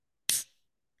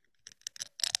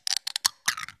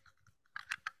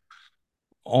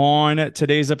On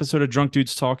today's episode of Drunk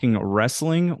Dudes Talking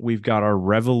Wrestling, we've got our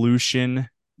Revolution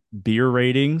beer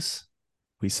ratings.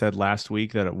 We said last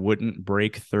week that it wouldn't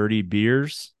break 30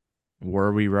 beers.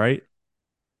 Were we right?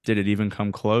 Did it even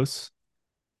come close?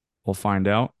 We'll find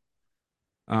out.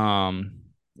 I'll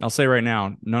say right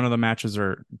now, none of the matches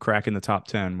are cracking the top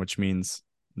 10, which means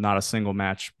not a single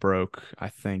match broke. I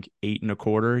think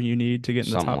 8.25 you need to get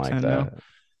in the Something top like 10 now.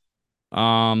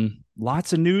 that.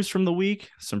 Lots of news from the week.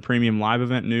 Some premium live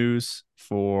event news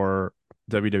for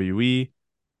WWE.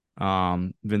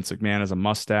 Vince McMahon has a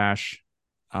mustache.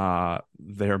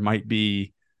 There might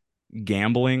be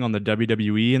gambling on the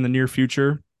WWE in the near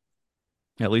future,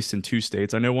 at least in 2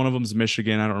 states. I know one of them is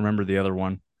Michigan. I don't remember the other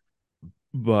one,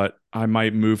 but I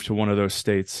might move to one of those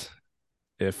states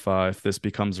if this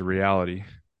becomes a reality.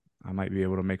 I might be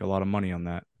able to make a lot of money on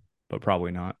that, but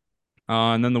probably not.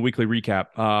 And then the weekly recap.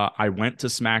 I went to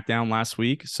SmackDown last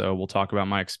week, so we'll talk about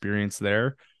my experience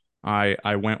there.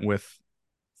 I went with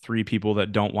 3 people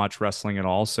that don't watch wrestling at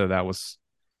all, so that was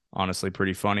honestly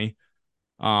pretty funny.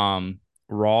 Raw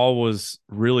was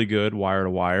really good, wire to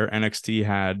wire. NXT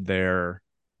had their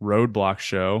Roadblock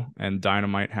show, and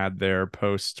Dynamite had their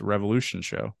post Revolution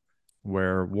show,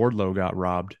 where Wardlow got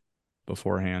robbed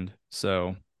beforehand.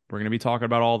 So we're going to be talking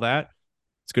about all that.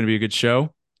 It's going to be a good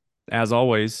show. As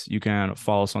always, you can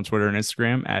follow us on Twitter and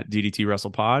Instagram at DDT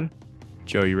WrestlePod.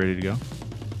 Joe, you ready to go?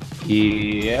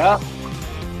 Yeah.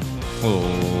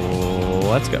 Oh,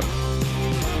 let's go.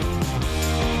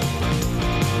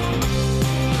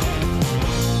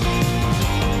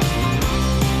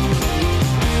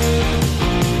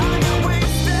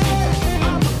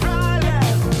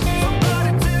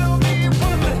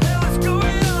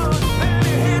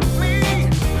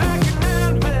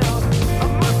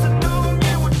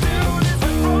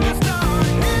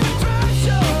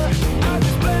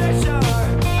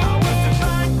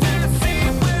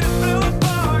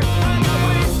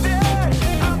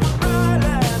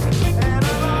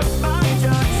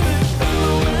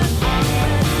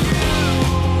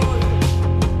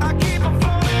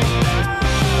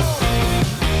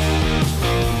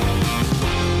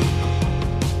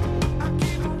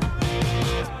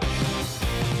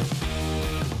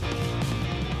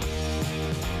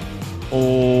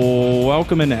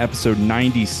 Welcome into episode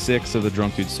 96 of the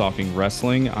Drunk Dudes Talking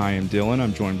Wrestling. I am Dylan.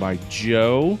 I'm joined by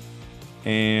Joe,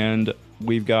 and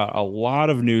we've got a lot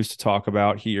of news to talk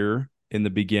about here in the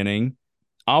beginning.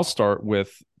 I'll start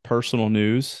with personal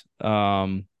news.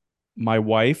 My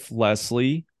wife,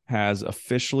 Leslie, has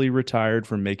officially retired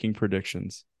from making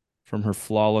predictions from her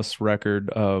flawless record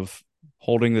of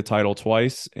holding the title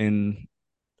twice in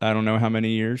I don't know how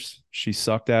many years. She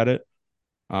sucked at it.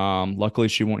 Luckily,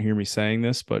 she won't hear me saying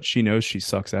this, but she knows she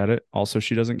sucks at it. Also,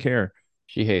 she doesn't care.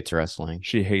 She hates wrestling.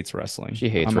 She hates wrestling. She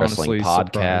hates I'm wrestling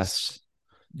honestly podcasts. surprised.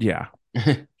 Yeah,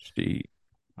 she.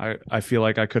 I feel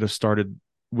like I could have started.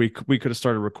 We could have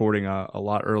started recording a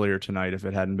lot earlier tonight if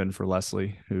it hadn't been for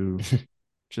Leslie, who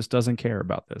just doesn't care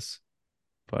about this.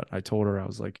 But I told her, I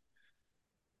was like,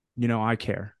 I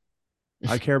care.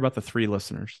 I care about the 3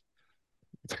 listeners.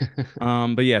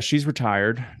 But yeah, she's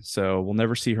retired, so we'll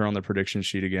never see her on the prediction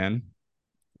sheet again.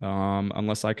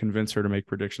 Unless I convince her to make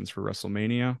predictions for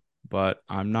WrestleMania, but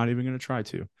I'm not even going to try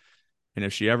to. And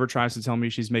if she ever tries to tell me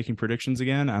she's making predictions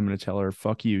again, I'm going to tell her,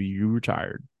 fuck you, you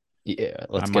retired. Yeah, I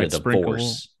let's get a might sprinkle,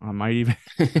 divorce. I might even,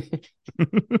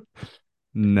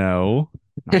 no,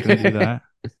 not going to do that.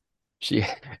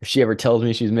 If she ever tells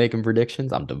me she's making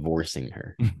predictions, I'm divorcing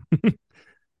her.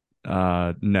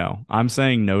 No, I'm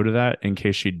saying no to that in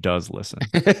case she does listen.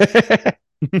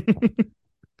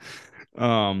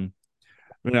 Um,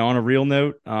 on a real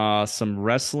note, some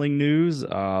wrestling news.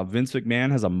 Vince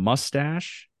McMahon has a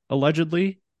mustache,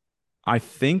 allegedly. I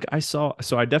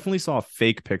definitely saw a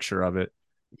fake picture of it,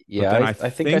 but Yeah, then I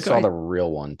think I saw the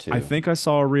real one I too. think I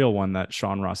saw a real one that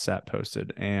Sean Ross Sapp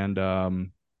posted,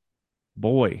 and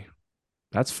boy,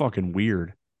 that's fucking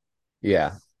weird.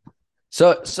 Yeah.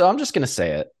 So I'm just gonna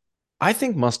say it. I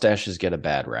think mustaches get a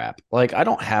bad rap. Like I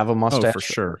don't have a Oh, for mustache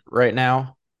sure. right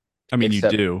now, I mean, you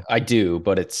except do. I do,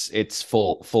 but it's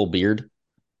full beard.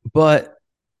 But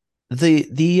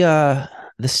the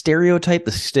stereotype,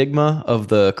 the stigma of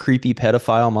the creepy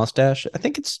pedophile mustache, I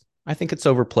think it's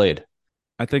overplayed.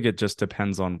 I think it just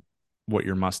depends on what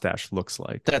your mustache looks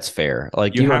like. That's fair.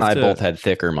 Like You you and have I to both had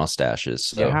thicker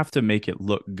mustaches, you so have to make it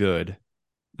look good.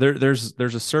 There's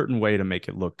a certain way to make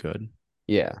it look good.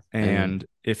 yeah. And And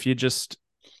if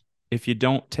you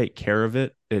don't take care of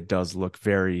it, it does look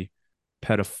very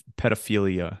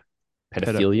pedophilia, pedo,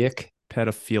 pedophilic.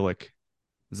 pedophilic.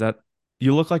 Is that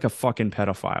you look like a fucking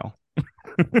pedophile?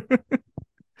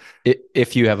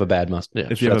 If you have a bad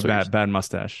mustache, If you have a that's what you're saying. bad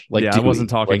mustache. Like Yeah, I wasn't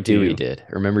Dewey, talking like to Dewey you. did.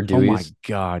 Remember Oh my Dewey's?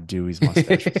 God, Dewey's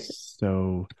mustache was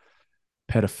so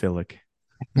pedophilic.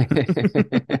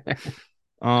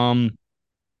 Um,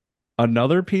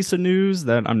 Another piece of news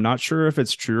that I'm not sure if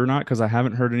it's true or not because I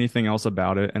haven't heard anything else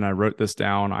about it, and I wrote this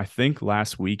down, I think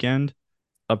last weekend.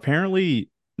 Apparently,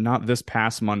 not this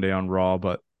past Monday on Raw,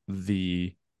 but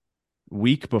the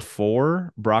week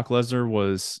before, Brock Lesnar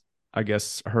was, I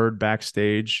guess, heard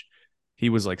backstage. He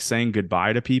was like saying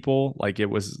goodbye to people, like it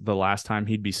was the last time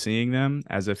he'd be seeing them,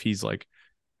 as if he's like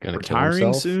Gonna kill retiring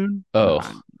himself? soon.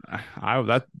 Oh,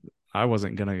 I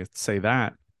wasn't gonna say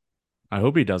that. I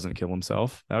hope he doesn't kill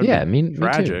himself. That would yeah, be me too.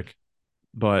 tragic.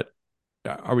 But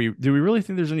are we? Do we really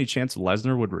think there's any chance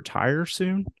Lesnar would retire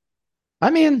soon? I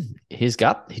mean, he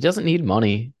doesn't need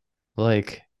money.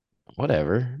 Like,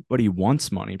 whatever. But he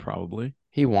wants money, probably.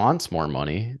 He wants more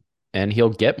money and he'll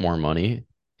get more money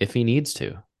if he needs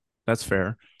to. That's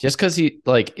fair. Just because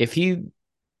if he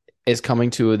is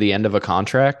coming to the end of a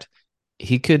contract,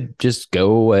 he could just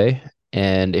go away.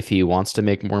 And if he wants to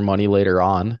make more money later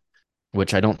on,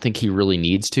 which I don't think he really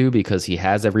needs to because he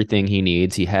has everything he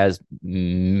needs, he has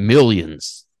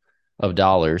millions of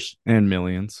dollars And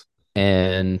millions.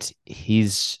 and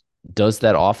he's does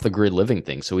that off the grid living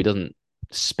thing. So he doesn't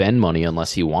spend money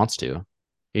unless he wants to.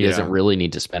 He doesn't Yeah. really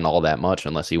need to spend all that much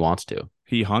unless he wants to.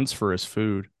 He hunts for his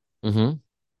food.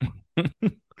 Mm-hmm.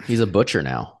 He's a butcher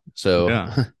now. So,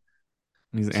 Yeah.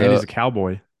 And so he's a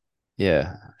cowboy.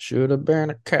 yeah, should have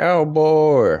been a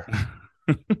cowboy.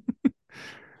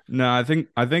 No, I think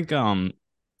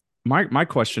my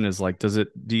question is like, do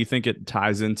you think it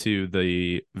ties into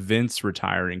the Vince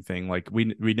retiring thing? Like we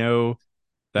know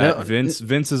that No,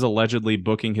 Vince is allegedly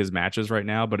booking his matches right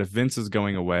now, but if Vince is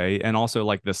going away and also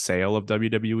like the sale of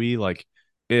WWE, like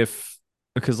if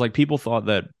because like people thought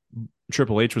that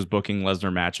Triple H was booking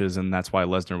Lesnar matches and that's why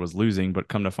Lesnar was losing, but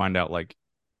come to find out like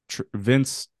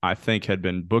Vince I think had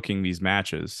been booking these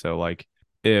matches. So like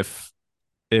if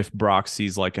Brock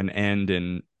sees like an end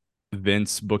in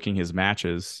Vince booking his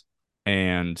matches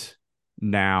and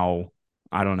now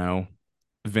I don't know,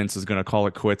 Vince is going to call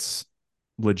it quits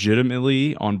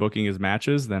legitimately on booking his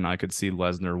matches, then I could see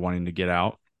Lesnar wanting to get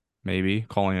out, maybe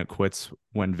calling it quits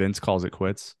when Vince calls it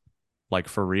quits, like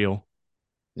for real,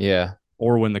 yeah,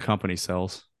 or when the company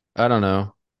sells. I don't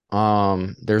know.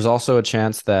 There's also a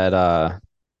chance that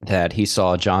he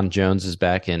saw John Jones is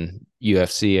back in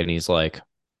UFC and he's like,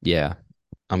 yeah,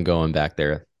 I'm going back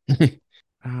there.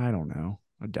 I don't know.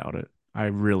 I doubt it. I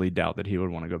really doubt that he would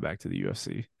want to go back to the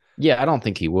UFC. Yeah, I don't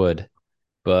think he would.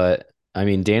 But I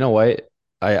mean, Dana White,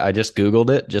 I just Googled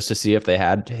it just to see if they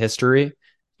had history.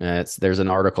 There's an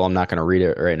article. I'm not going to read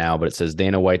it right now, but it says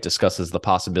Dana White discusses the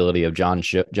possibility of John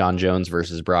Jones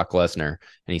versus Brock Lesnar,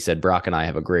 and he said Brock and I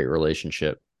have a great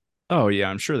relationship. Oh yeah,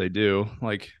 I'm sure they do.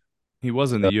 Like he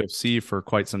was in the So, UFC for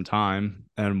quite some time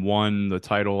and won the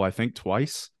title, I think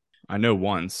twice. I know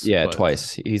once, yeah, but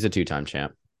twice. He's a two-time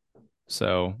champ.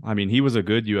 so I mean he was a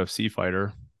good UFC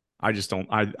fighter. I just don't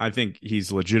I think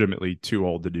he's legitimately too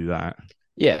old to do that.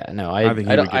 Yeah, no, I think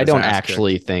he would get I his don't ass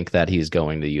actually kicked. think that he's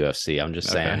going to UFC. I'm just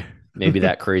Okay. saying maybe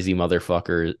that crazy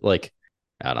motherfucker. Like,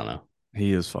 I don't know.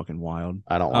 He is fucking wild.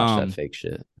 I don't watch that fake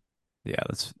shit. Yeah,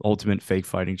 that's ultimate fake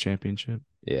fighting championship.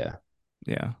 Yeah.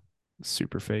 Yeah.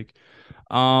 Super fake.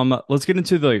 Let's get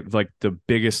into the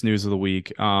biggest news of the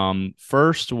week.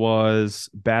 First was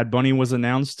Bad Bunny was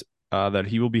announced that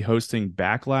he will be hosting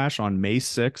Backlash on May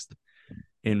 6th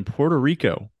in Puerto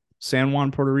Rico, San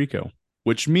Juan, Puerto Rico,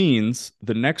 which means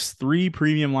the next three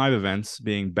premium live events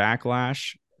being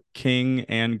Backlash, King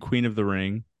and Queen of the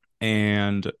Ring,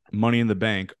 and Money in the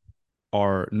Bank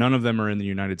are none of them are in the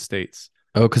United States.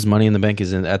 Oh, because Money in the Bank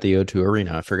is at the O2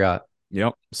 Arena. I forgot.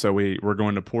 Yep. So we're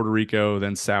going to Puerto Rico,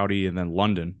 then Saudi, and then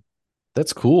London.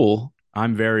 That's cool.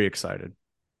 I'm very excited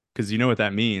because you know what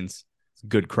that means.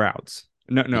 Good crowds.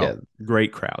 No, Yeah.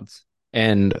 great crowds.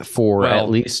 And Well, for at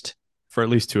least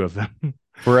two of them.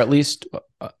 for at least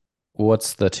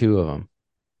what's the two of them?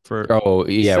 For Oh,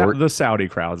 yeah, the Saudi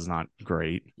crowd's not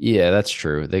great. yeah, that's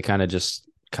true. They kind of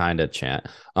chant.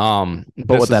 But This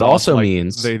what is that awesome. also Like,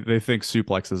 means, they think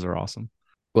suplexes are awesome.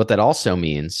 what that also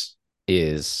means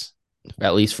is,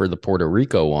 at least for the Puerto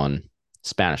Rico one,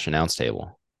 Spanish announce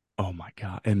table. Oh my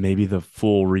god! And maybe the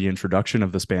full reintroduction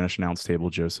of the Spanish announce table,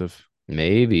 Joseph.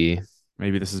 Maybe.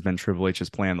 Maybe this has been Triple H's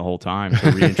plan the whole time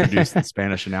to reintroduce the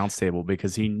Spanish announce table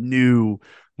because he knew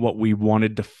what we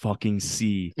wanted to fucking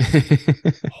see.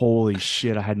 Holy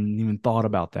shit, I hadn't even thought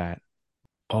about that.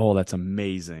 Oh, that's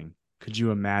amazing. Could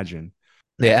you imagine?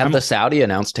 They have the Saudi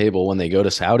announce table when they go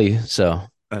to Saudi. So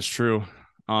That's true.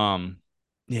 Um,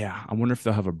 Yeah, I wonder if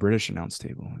they'll have a British announce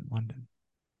table in London.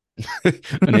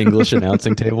 An English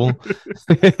announcing table.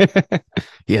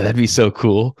 Yeah, that'd be so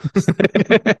cool.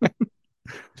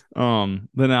 But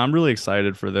no, I'm really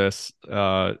excited for this.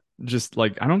 Just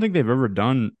like I don't think they've ever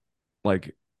done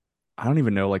like I don't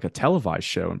even know like a televised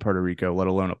show in Puerto Rico, let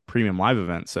alone a premium live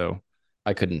event. So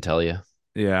I couldn't tell you.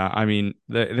 yeah, I mean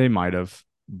they might have,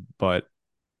 but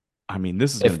I mean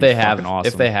this is gonna If be they fucking have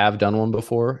if they awesome. have done one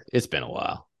before, it's been a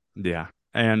while. Yeah.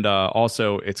 And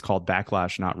also it's called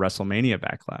Backlash, not WrestleMania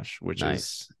Backlash, which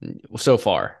is Nice. So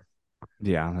far.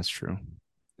 yeah, that's true.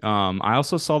 I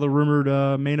also saw the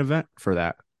rumored main event for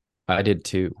that. I did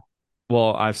too.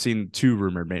 Well, I've seen two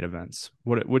rumored main events.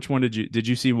 Which one did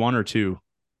you see one or two?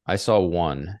 I saw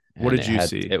one What and did you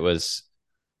see? it was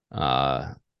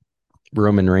uh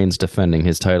Roman Reigns defending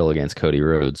his title against Cody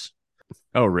Rhodes.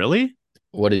 Oh, really?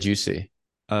 What did you see?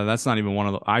 That's not even one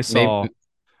of the. Maybe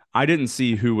I didn't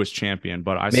see who was champion,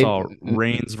 but I saw maybe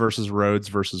Reigns versus Rhodes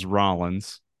versus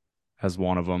Rollins as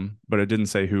one of them, but it didn't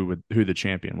say who the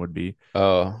champion would be.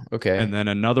 Oh, And okay. then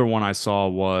another one I saw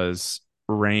was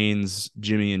Reigns,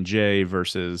 Jimmy and Jay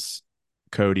versus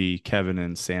Cody, Kevin,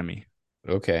 and Sammy.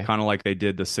 Okay. Kind of like they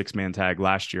did the 6-man tag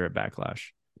last year at Backlash.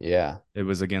 Yeah. It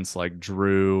was against like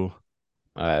Drew,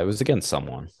 It was against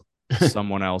someone.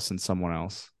 someone else, and someone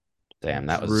else. Damn,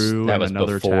 Drew that and was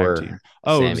another tag before team.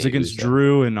 Oh, it was Sammy against Uso.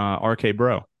 Drew and RK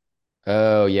Bro.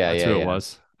 Oh, yeah, That's yeah, who it yeah.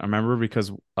 was. I remember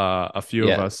because a few of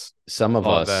Yeah. us Some of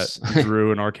thought that us.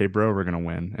 Drew and RK Bro were going to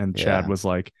win. And Chad Yeah. was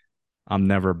like, I'm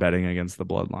never betting against the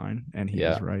bloodline. And he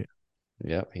was Yeah. right.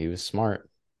 Yep. He was smart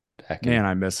back Man, in.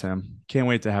 I miss him. Can't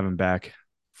wait to have him back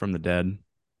from the dead.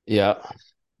 Yeah.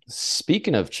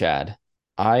 Speaking of Chad,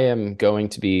 I am going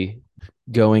to be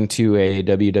going to a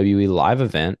WWE live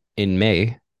event in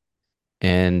May,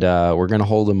 and we're gonna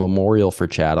hold a memorial for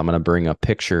Chad. I'm gonna bring a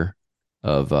picture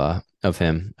of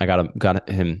him. I got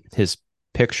him his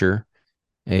picture,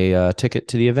 a ticket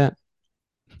to the event.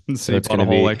 So So it's gonna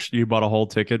be you bought a whole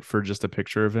ticket for just a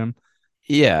picture of him.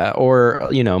 yeah, or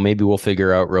maybe we'll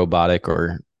figure out robotic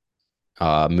or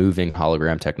moving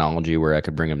hologram technology where I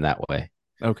could bring him that way.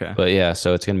 Okay. But yeah,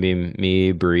 so it's gonna be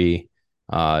me, Bree,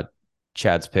 uh,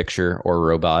 Chad's picture or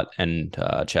robot, and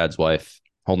Chad's wife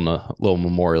holding a little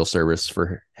memorial service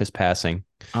for his passing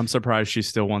I'm surprised she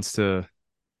still wants to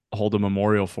hold a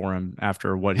memorial for him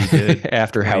after what he did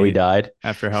after when how he died.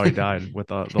 after how he died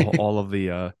with all of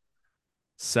the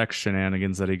sex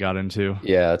shenanigans that he got into.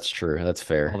 Yeah, that's true. That's All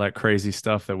fair. that crazy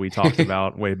stuff that we talked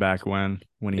about way back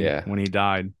Yeah, when he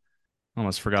died.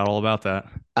 Almost forgot all about that.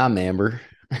 I'm Amber.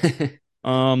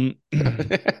 Um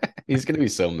He's gonna be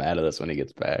so mad at us when he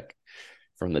gets back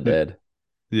from the dead.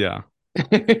 yeah.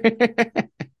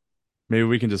 Maybe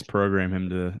we can just program him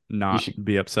to You not should.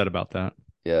 be upset about that.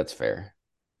 Yeah, that's fair.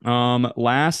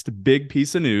 Last big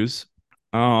piece of news.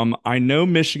 I know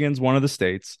Michigan's one of the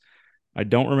states. I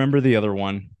don't remember the other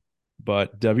one,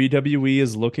 but WWE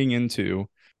is looking into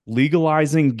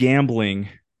legalizing gambling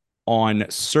on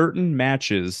certain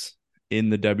matches in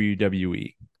the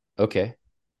WWE. Okay.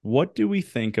 What do we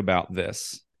think about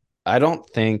this? I don't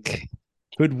think.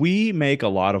 Could we make a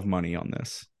lot of money on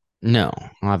this? No,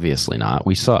 obviously not.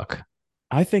 We suck.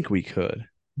 I think we could.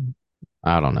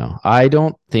 I don't know. I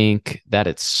don't think that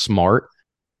it's smart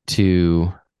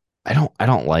to. I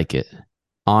don't like it.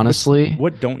 Honestly.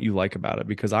 What don't you like about it?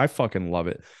 Because I fucking love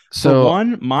it. For So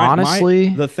one, honestly,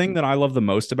 the thing that I love the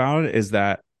most about it is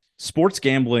that sports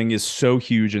gambling is so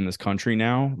huge in this country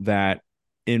now that,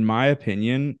 in my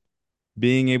opinion,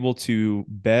 being able to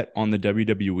bet on the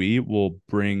WWE will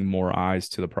bring more eyes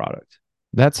to the product.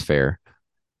 that's fair.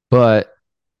 But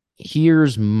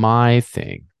here's my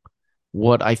thing.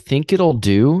 What I think it'll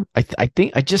do, I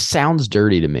think it just sounds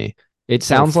dirty to me. It Oh,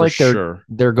 sounds for like sure.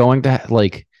 they're going to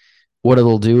like what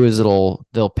it'll do is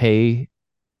they'll pay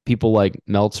people like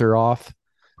Meltzer off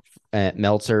at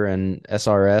Meltzer and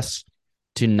SRS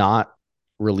to not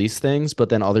release things, but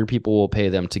then other people will pay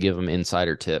them to give them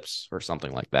insider tips or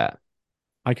something like that.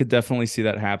 I could definitely see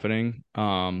that happening.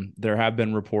 There have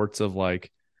been reports of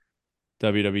like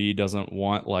WWE doesn't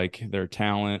want like their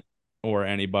talent or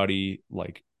anybody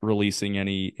like releasing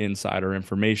any insider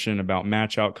information about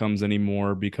match outcomes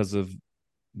anymore because of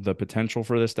the potential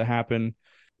for this to happen.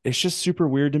 It's just super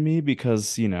weird to me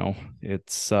because,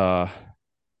 it's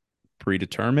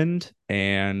predetermined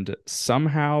and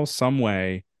somehow, some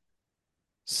way,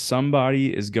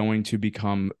 somebody is going to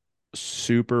become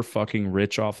super fucking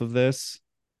rich off of this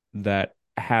that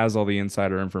has all the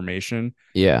insider information,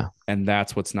 Yeah. and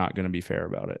that's what's not going to be fair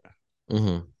about it.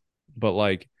 Mm-hmm. But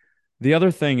like the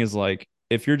other thing is like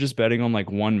if you're just betting on like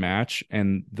one match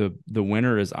and the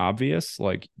winner is obvious,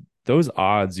 like those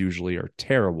odds usually are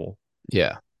terrible.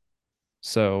 Yeah.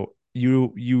 So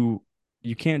you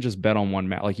can't just bet on one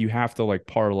match. Like you have to like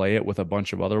parlay it with a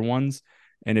bunch of other ones.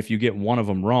 And if you get one of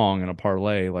them wrong in a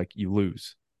parlay, like you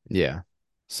lose. Yeah.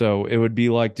 So it would be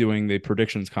like doing the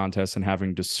predictions contest and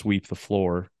having to sweep the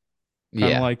floor, kind of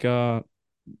Yeah. like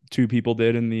two people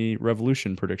did in the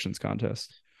Revolution predictions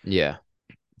contest. Yeah.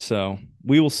 So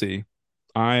we will see.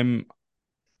 I'm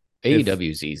if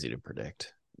AEW is easy to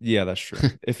predict. Yeah, that's true.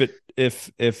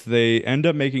 If they end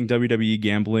up making WWE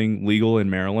gambling legal in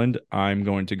Maryland, I'm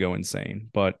going to go insane.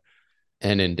 But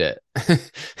And in debt.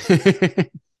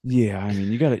 yeah, I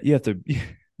mean, you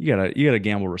gotta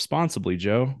gamble responsibly,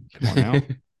 Joe. Come on now.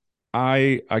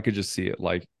 I could just see it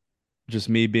like just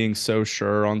me being so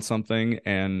sure on something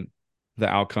and the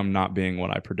outcome not being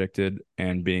what I predicted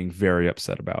and being very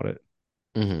upset about it.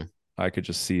 hmm I could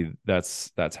just see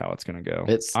that's how it's gonna go.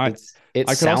 It I could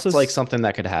also sounds like something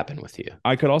that could happen with you.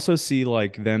 I could also see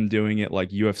like them doing it like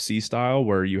UFC style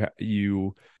where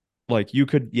you like you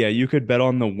could bet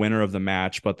on the winner of the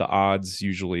match, but the odds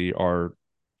usually are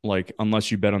like unless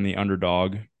you bet on the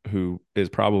underdog who is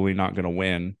probably not going to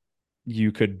win,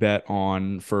 you could bet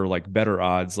on for like better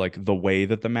odds like the way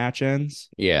that the match ends.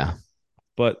 Yeah.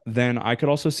 But then I could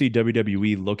also see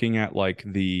WWE looking at like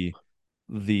the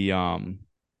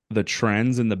the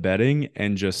trends in the betting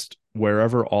and just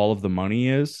wherever all of the money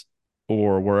is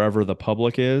or wherever the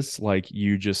public is, like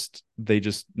they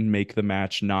just make the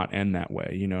match not end that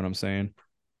way. You know what I'm saying?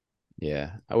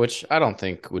 Yeah. Which I don't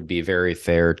think would be very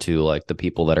fair to like the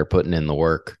people that are putting in the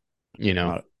work, you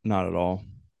know. Not at all.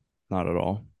 Not at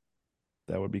all.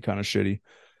 That would be kind of shitty.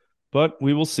 But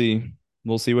we will see.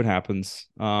 We'll see what happens.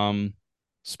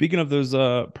 Speaking of those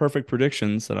perfect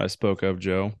predictions that I spoke of,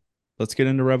 Joe, let's get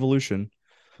into Revolution.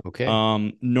 Okay.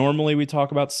 Normally we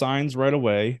talk about signs right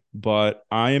away, but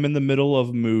I am in the middle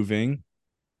of moving.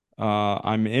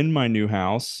 I'm in my new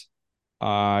house.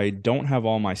 I don't have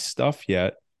all my stuff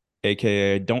yet,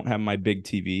 aka I don't have my big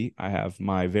TV. I have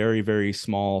my very, very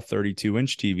small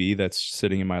 32-inch TV that's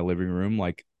sitting in my living room,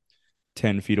 like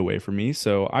 10 feet away from me.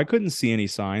 So I couldn't see any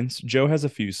signs. Joe has a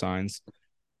few signs,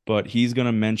 but he's going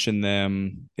to mention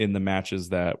them in the matches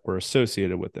that were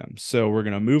associated with them. So we're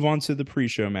going to move on to the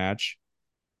pre-show match.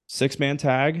 6-man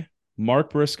tag,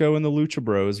 Mark Briscoe and the Lucha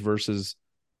Bros versus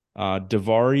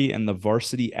Davari and the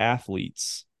Varsity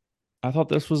Athletes. I thought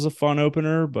this was a fun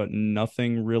opener, but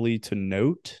nothing really to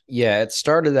note. Yeah, it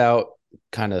started out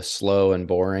kind of slow and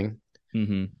boring.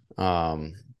 Mm-hmm.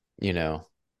 You know,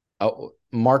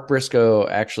 Mark Briscoe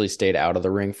actually stayed out of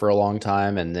the ring for a long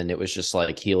time, and then it was just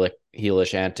like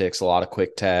heelish antics, a lot of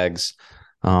quick tags.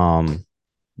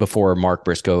 Before Mark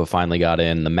Briscoe finally got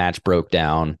in, the match broke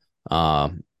down.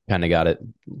 Kind of got it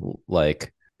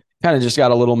like kind of just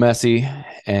got a little messy,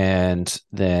 and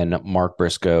then Mark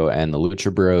Briscoe and the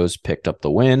Lucha Bros picked up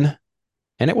the win,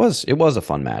 and it was a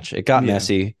fun match. It got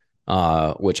messy,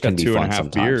 which can be fun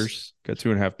sometimes. Got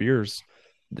 2.5 beers.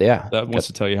 Yeah, that wants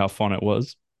to tell you how fun it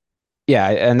was. Yeah,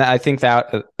 and I think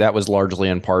that was largely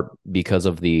in part because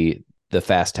of the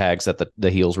fast tags that the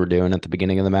heels were doing at the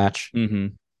beginning of the match.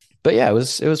 Mm-hmm. But yeah, it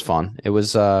was fun. It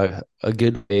was a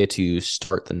good way to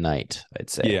start the night, I'd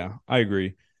say. Yeah, I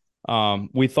agree.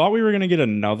 We thought we were going to get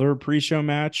another pre-show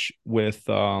match with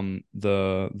the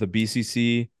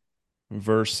BCC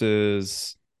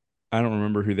versus I don't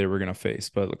remember who they were going to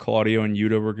face, but Claudio and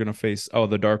Yuta were going to face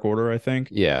the Dark Order, I think.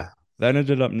 Yeah. That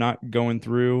ended up not going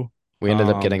through. We ended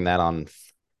up getting that on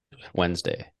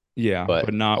Wednesday. Yeah,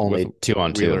 but not only with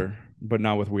 2-on-2. But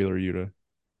not with Wheeler Yuta.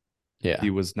 Yeah.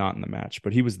 He was not in the match,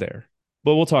 but he was there.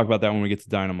 But we'll talk about that when we get to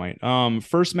Dynamite.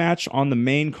 First match on the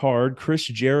main card, Chris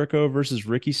Jericho versus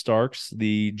Ricky Starks.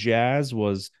 The Jazz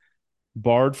was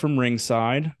barred from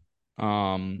ringside.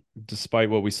 Despite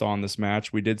what we saw in this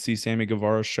match, we did see Sammy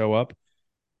Guevara show up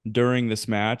during this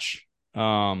match.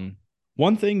 One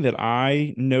thing that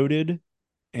I noted,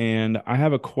 and I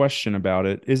have a question about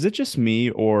it, is it just me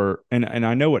and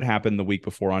I know what happened the week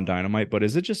before on Dynamite, but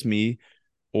is it just me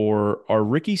or are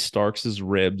Ricky Starks'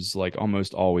 ribs like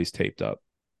almost always taped up?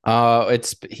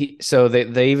 So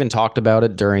they even talked about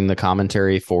it during the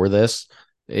commentary for this.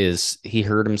 Is he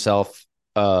hurt himself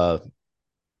a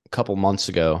couple months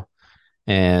ago,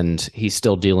 and he's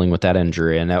still dealing with that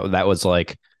injury, and that was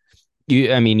like you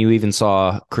even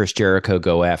saw Chris Jericho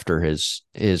go after his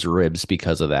ribs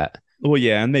because of that. Well,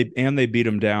 yeah, and they beat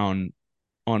him down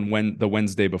on the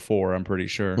Wednesday before, I'm pretty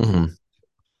sure. Mm-hmm.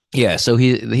 Yeah, so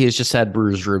he has just had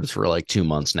bruised ribs for like 2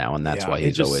 months now, and that's why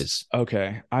he's always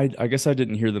okay. I guess I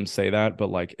didn't hear them say that, but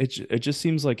like it just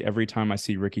seems like every time I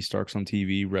see Ricky Starks on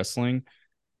TV wrestling,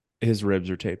 his ribs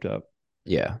are taped up.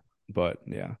 Yeah, but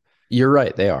yeah, you're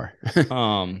right, they are.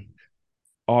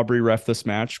 Aubrey ref this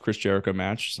match, Chris Jericho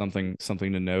match, something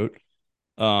to note.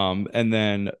 And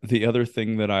then the other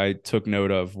thing that I took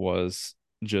note of was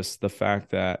just the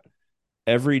fact that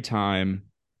every time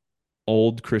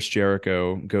old Chris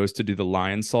Jericho goes to do the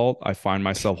lion salt, I find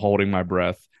myself holding my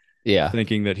breath, Yeah.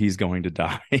 thinking that he's going to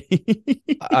die.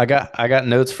 I got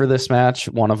notes for this match.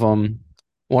 One of them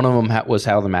was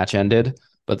how the match ended,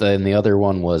 but then the other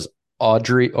one was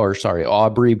Aubrey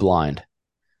blind.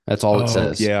 That's all it Oh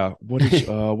says. yeah.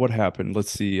 What happened?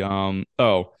 Let's see.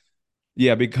 Oh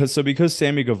yeah, because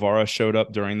Sammy Guevara showed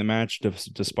up during the match,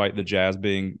 despite the Jazz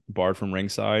being barred from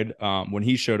ringside. When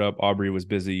he showed up, Aubrey was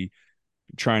busy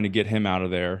trying to get him out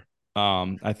of there.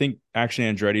 I think Action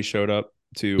Andretti showed up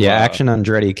to Yeah, Action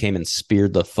Andretti came and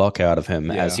speared the fuck out of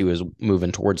him as yeah. he was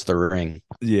moving towards the ring.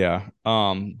 Yeah.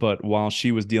 But while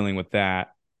she was dealing with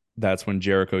that, that's when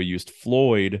Jericho used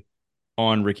Floyd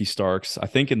on Ricky Starks, I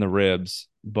think in the ribs,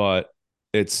 but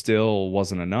it still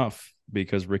wasn't enough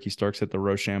because Ricky Starks hit the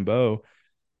Rochambeau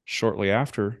shortly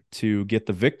after to get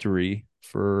the victory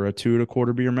for a 2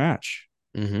 1/4 beer match,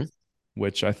 Mm-hmm.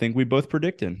 which I think we both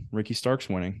predicted Ricky Starks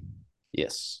winning.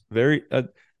 Yes. Very,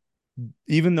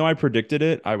 even though I predicted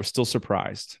it, I was still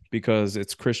surprised because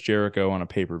it's Chris Jericho on a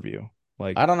pay-per-view.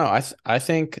 Like, I don't know. I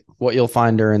think what you'll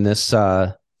find during this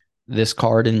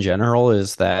card in general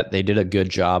is that they did a good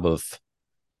job of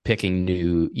picking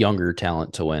new younger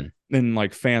talent to win. in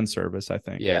like fan service, I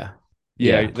think. Yeah.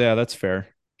 Yeah, Yeah. yeah, that's fair.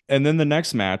 And then the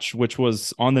next match, which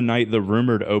was on the night the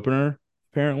rumored opener,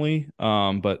 apparently,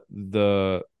 but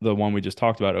the one we just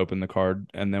talked about opened the card,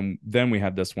 and then we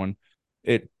had this one.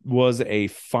 It was a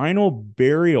final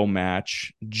burial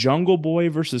match, Jungle Boy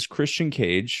versus Christian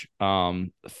Cage.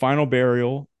 Final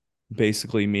burial,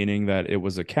 basically meaning that it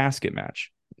was a casket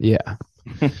match. Yeah.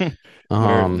 Where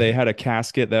Um they had a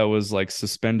casket that was like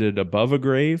suspended above a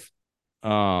grave,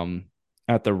 um,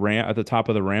 at the top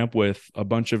of the ramp with a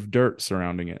bunch of dirt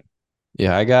surrounding it.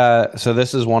 yeah, so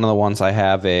this is one of the ones I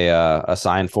have a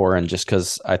sign for, and just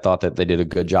because I thought that they did a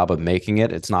good job of making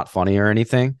it, it's not funny or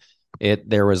anything.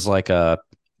 There was like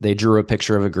they drew a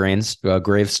picture of a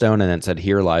gravestone and it said,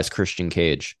 "Here lies Christian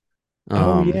Cage."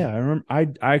 Oh Um yeah, I remember. I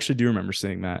actually do remember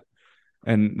seeing that,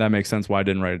 and that makes sense why I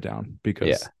didn't write it down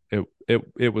because yeah.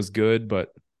 it was good, but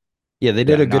Yeah, they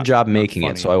did yeah, a good job not making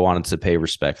it, so funny. I wanted to pay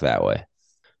respect that way.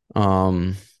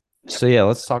 Um, so yeah,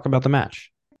 let's talk about the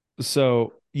match.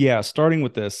 So yeah, starting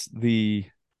with this, the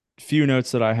few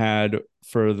notes that I had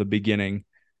for the beginning,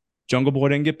 Jungle Boy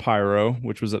didn't get pyro,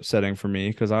 which was upsetting for me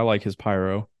because I like his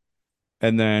pyro.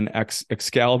 And then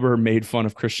Excalibur made fun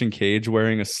of Christian Cage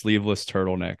wearing a sleeveless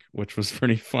turtleneck, which was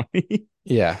pretty funny.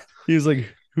 Yeah. He was like,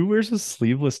 "Who wears a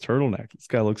sleeveless turtleneck? This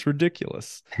guy looks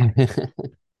ridiculous."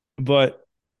 But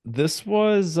this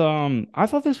was I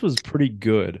thought this was pretty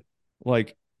good.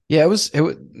 Like Yeah,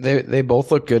 they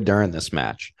both look good during this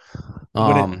match.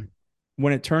 when it Um,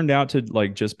 when it turned out to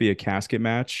like just be a casket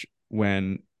match,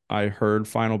 when I heard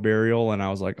Final Burial and I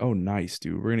was like, "Oh, nice,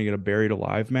 dude. We're going to get a buried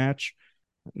alive match,"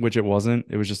 which it wasn't.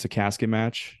 It was just a casket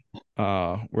match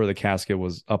where the casket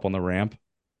was up on the ramp.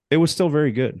 It was still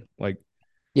very good. Like,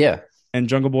 yeah, and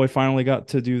Jungle Boy finally got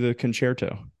to do the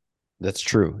concerto. that's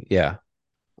true. Yeah.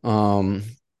 Um,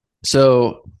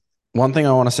 so one thing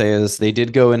I want to say is they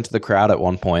did go into the crowd at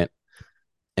one point,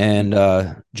 and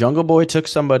Jungle Boy took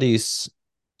somebody's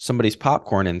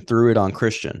popcorn and threw it on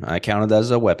Christian. I counted that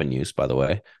as a weapon use, by the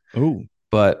way. Oh,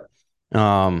 But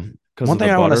because one of the thing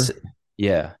I want to butter. say,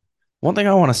 yeah, one thing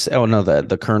I want to say. Oh no,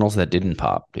 the kernels that didn't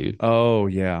pop, dude. Oh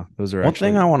yeah, One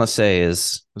thing I want to say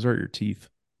is, those are your teeth.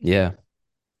 yeah,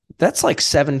 that's like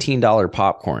 $17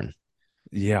 popcorn,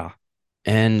 Yeah.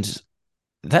 and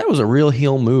that was a real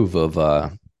heel move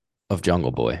of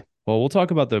Jungle Boy. Well, we'll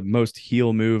talk about the most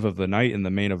heel move of the night in the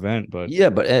main event, but Yeah,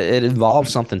 but it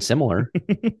involves something similar.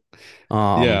 yeah,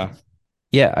 Um,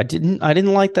 yeah, I didn't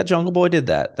like that Jungle Boy did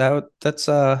that. That's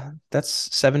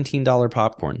 $17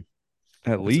 popcorn.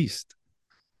 at That's least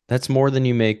that's more than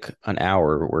you make an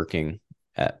hour working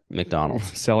at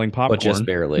McDonald's, selling but just popcorn.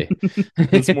 barely.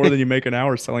 That's more than you make an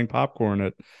hour selling popcorn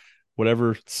at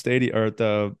whatever stadium or at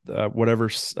the whatever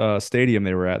stadium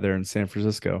they were at there in San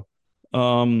Francisco.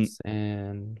 Um,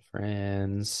 San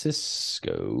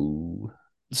Francisco.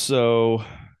 so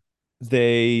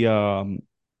they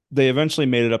they eventually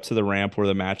made it up to the ramp where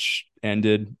the match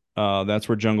ended. That's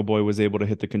where Jungle Boy was able to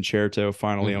hit the concerto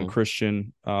finally on Mhm.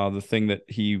 Christian. The thing that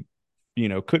he,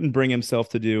 couldn't bring himself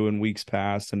to do in weeks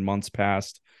past and months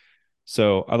past.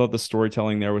 So I thought the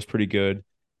storytelling there was pretty good.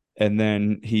 And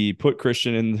then he put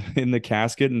Christian in the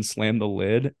casket and slammed the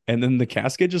lid, and then the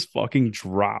casket just fucking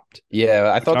dropped,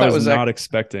 Yeah, I which thought I that was was not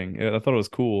expecting. I thought it was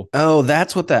cool. Oh,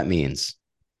 that's what that means.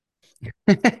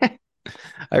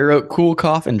 I wrote cool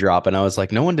coffin drop, and I was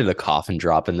like, no one did a coffin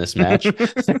drop in this match.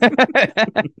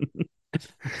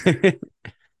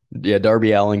 Yeah,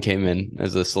 Darby Allin came in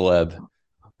as a celeb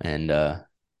and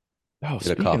Oh, did a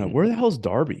speaking of, coffin. where the hell's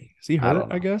Darby? Is he I hurt,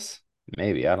 don't I know. guess?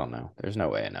 Maybe. I don't know. There's no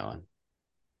way of knowing.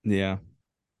 Yeah.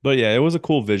 But yeah, it was a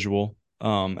cool visual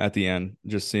at the end,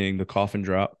 just seeing the coffin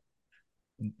drop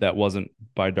that wasn't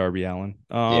by Darby Allin.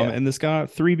 Yeah. And this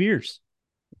got 3 beers.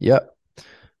 Yep.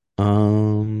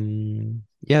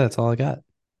 Yeah, that's all I got.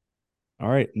 All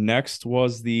right. Next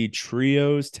was the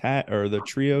trios tag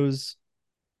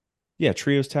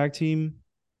team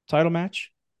title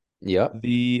match. Yep.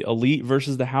 The Elite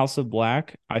versus the House of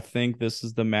Black. I think this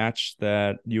is the match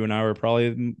that you and I were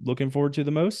probably looking forward to the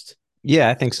most. Yeah,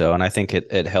 I think so. And I think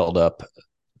it held up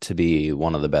to be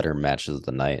one of the better matches of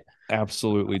the night.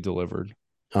 Absolutely delivered.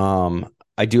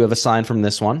 I do have a sign from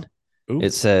this one. Ooh.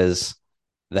 It says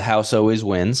the house always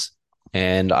wins.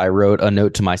 And I wrote a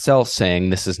note to myself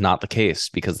saying this is not the case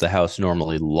because the house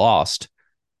normally lost.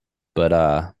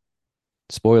 But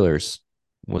spoilers,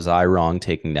 was I wrong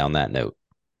taking down that note?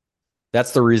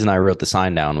 That's the reason I wrote the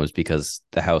sign down, was because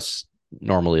the house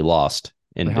normally lost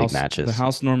in big matches. The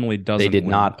house normally doesn't They did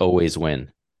win. not always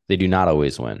win. They do not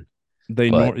always win.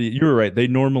 You were right. They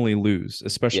normally lose,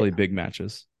 especially Yeah. big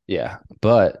matches. Yeah,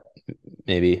 but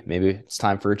maybe it's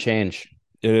time for a change.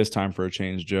 It is time for a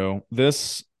change, Joe.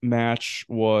 This match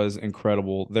was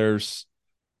incredible. There's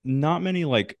not many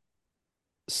like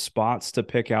spots to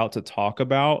pick out to talk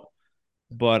about,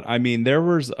 but I mean, there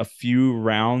was a few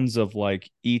rounds of like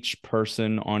each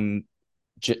person on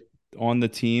the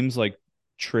teams like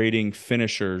trading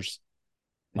finishers.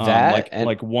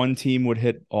 Like one team would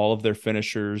hit all of their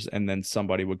finishers, and then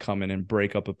somebody would come in and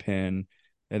break up a pin,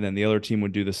 and then the other team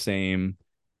would do the same.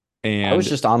 And I was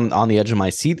just on the edge of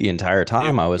my seat the entire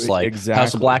time. I was like, exactly.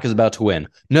 House of Black is about to win.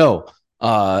 No,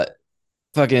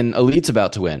 fucking Elite's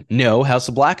about to win. No, House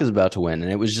of Black is about to win.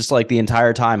 And it was just like the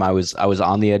entire time I was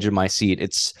on the edge of my seat.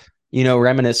 It's,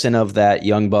 reminiscent of that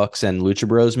Young Bucks and Lucha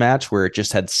Bros match where it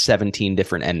just had 17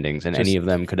 different endings and any of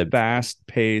them could have fast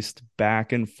paced,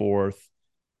 back and forth,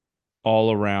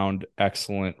 all around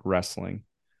excellent wrestling.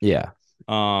 Yeah.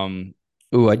 One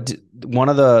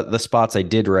of the spots I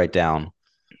did write down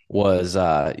was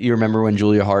you remember when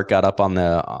Julia Hart got up on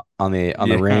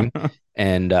the ring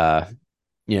and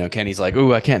Kenny's like,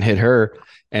 "Ooh, I can't hit her,"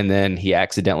 and then he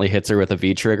accidentally hits her with a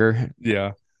V trigger.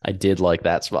 Yeah, I did like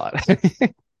that spot.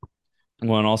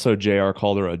 Well, and also JR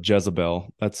called her a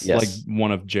Jezebel. That's like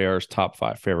one of JR's top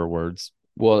 5 favorite words.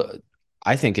 Well,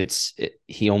 I think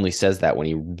he only says that when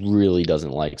he really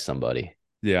doesn't like somebody.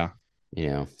 Yeah.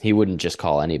 He wouldn't just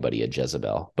call anybody a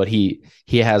Jezebel, but he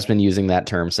has been using that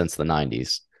term since the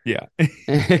 90s. Yeah.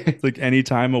 Like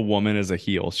anytime a woman is a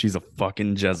heel, she's a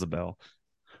fucking Jezebel.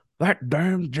 That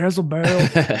damn Jezebel.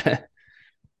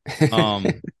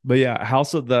 But yeah,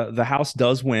 the house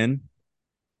does win.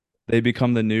 They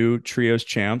become the new trios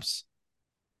champs.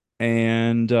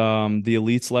 And the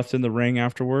Elites left in the ring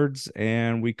afterwards,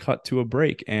 and we cut to a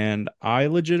break. And I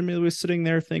legitimately was sitting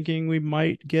there thinking we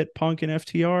might get Punk and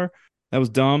FTR. That was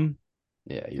dumb.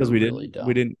 Yeah, because we didn't get them.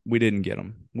 We didn't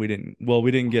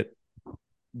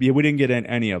get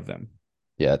any of them.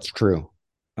 Yeah, it's true.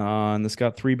 And this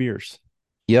got 3 beers.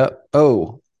 Yep.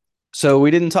 Oh, so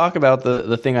we didn't talk about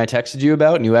the thing I texted you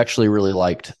about, and you actually really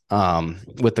liked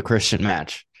with the Christian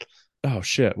match. Oh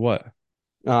shit! What?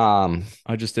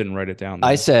 I just didn't write it down.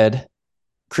 I said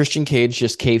Christian Cage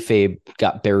just kayfabe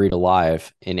got buried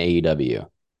alive in AEW.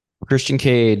 Christian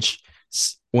Cage,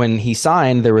 when he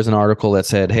signed, there was an article that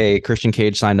said, "Hey, Christian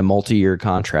Cage signed a multi-year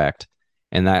contract,"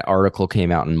 and that article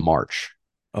came out in March.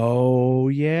 Oh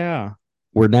yeah.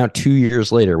 We're now 2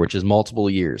 years later, which is multiple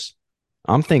years.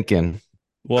 I'm thinking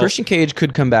Christian Cage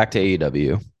could come back to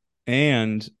AEW.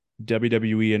 And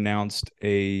WWE announced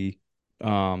a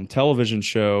television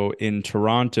show in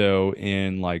Toronto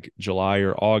in like July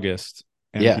or August,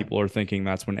 and people are thinking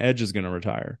that's when Edge is going to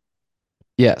retire.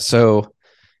 Yeah, so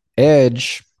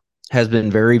Edge has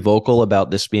been very vocal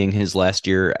about this being his last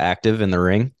year active in the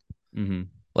ring,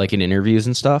 like in interviews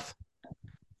and stuff.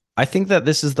 I think that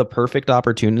this is the perfect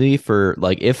opportunity for,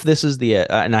 like, if this is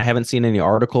and I haven't seen any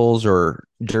articles or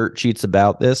dirt sheets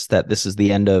about this, that this is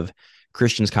the end of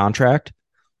Christian's contract.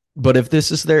 But if this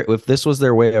was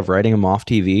their way of writing him off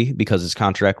TV because his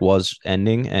contract was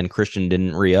ending and Christian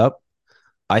didn't re-up,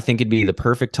 I think it'd be the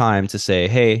perfect time to say,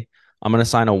 "Hey, I'm going to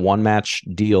sign a 1-match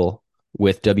deal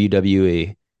with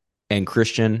WWE, and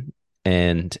Christian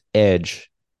and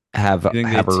Edge have a team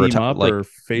up or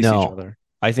face each other."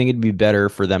 I think it'd be better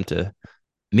for them to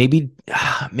maybe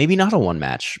not a 1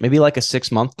 match, maybe like a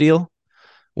 6-month deal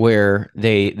where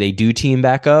they do team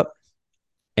back up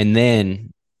And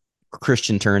then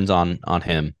Christian turns on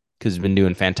him because he's been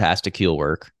doing fantastic heel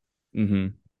work. Mm-hmm.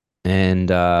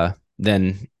 And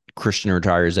then Christian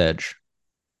retires Edge.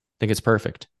 I think it's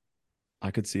perfect.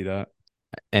 I could see that.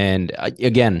 And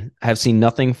again, have seen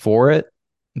nothing for it,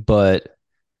 but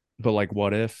But like,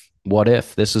 what if? what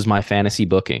if this is my fantasy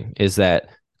booking? Is that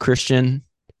Christian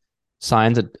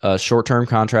signs a short-term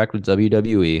contract with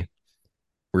WWE,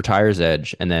 retires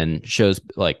Edge, and then shows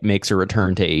like makes a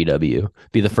return to AEW.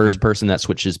 Be the first person that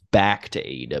switches back to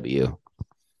AEW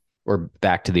or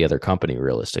back to the other company,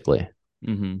 realistically.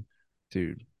 Mm-hmm.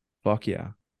 Dude, fuck yeah.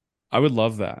 I would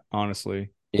love that,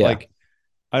 honestly. Yeah. Like,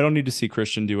 I don't need to see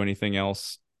Christian do anything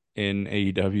else in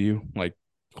AEW, like,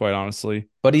 quite honestly.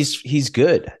 But he's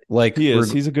good. Like He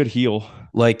is. He's a good heel.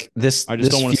 like this I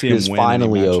just don't want to see feud him is win any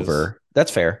finally matches. over.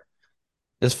 That's fair.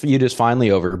 This feud is finally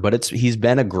over, but he's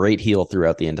been a great heel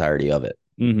throughout the entirety of it.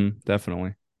 Mm-hmm.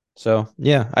 Definitely. So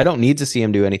yeah, I don't need to see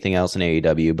him do anything else in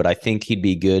AEW, but I think he'd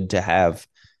be good to have,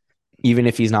 even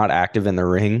if he's not active in the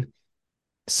ring,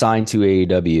 signed to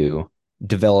AEW,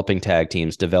 developing tag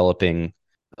teams, developing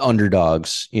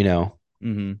underdogs,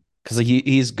 Mm-hmm. because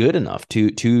he's good enough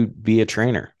to be a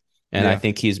trainer, and I Yeah.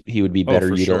 think he would be better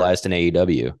for sure. utilized in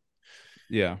AEW.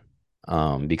 Yeah.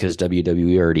 Because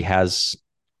WWE already has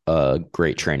a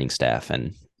great training staff,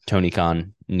 and Tony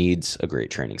Khan needs a great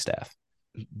training staff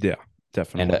Yeah.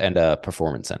 Definitely. and a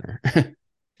performance center.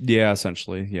 Yeah,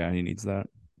 essentially. Yeah, he needs that.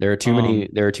 There are too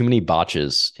many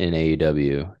botches in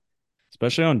AEW.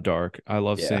 Especially on Dark. I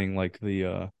love Yeah. seeing like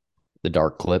the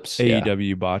dark clips.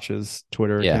 AEW botches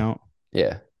Twitter Yeah. account.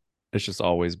 Yeah. It's just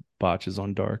always botches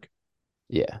on Dark.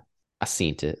 Yeah. I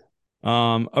seen it.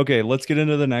 Okay, let's get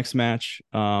into the next match.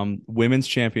 Women's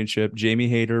Championship, Jamie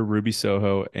Hayter, Ruby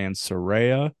Soho, and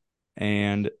Saraya.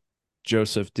 And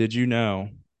Joseph, did you know?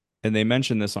 And they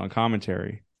mentioned this on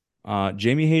commentary.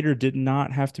 Jamie Hayter did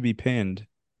not have to be pinned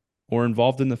or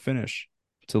involved in the finish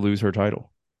to lose her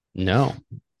title. No.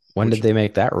 When did they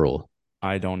make that rule?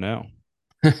 I don't know.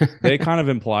 They kind of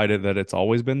implied it that it's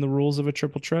always been the rules of a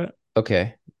triple threat,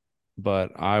 Okay.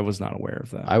 but I was not aware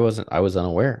of that. I was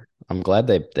unaware. I'm glad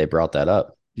they brought that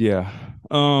up. Yeah.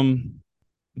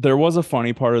 There was a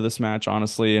funny part of this match,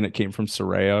 honestly, and it came from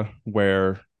Saraya,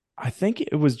 where I think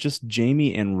it was just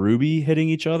Jamie and Ruby hitting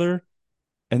each other,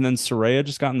 and then Saraya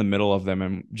just got in the middle of them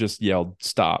and just yelled,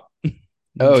 "Stop!"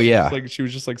 Oh yeah. She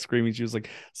was just like screaming. She was like,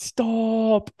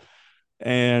 "Stop!"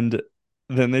 And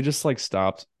then they just like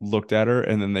stopped, looked at her,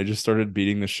 and then they just started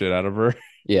beating the shit out of her.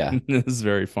 Yeah. It was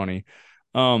very funny.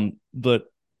 But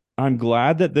I'm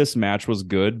glad that this match was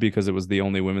good because it was the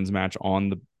only women's match on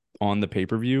the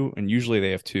pay-per-view, and usually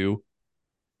they have two.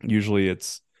 Usually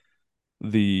it's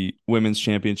the women's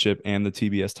championship and the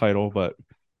TBS title, but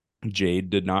Jade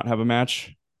did not have a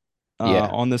match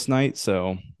on this night,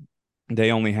 so they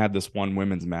only had this one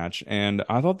women's match, and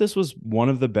I thought this was one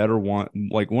of the better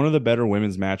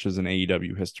women's matches in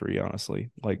AEW history,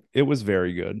 honestly. Like, it was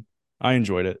very good. I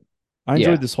enjoyed it. I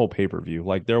enjoyed this whole pay-per-view.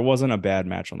 Like, there wasn't a bad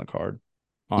match on the card,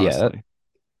 honestly.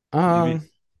 Yeah.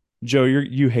 Joe,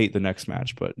 you hate the next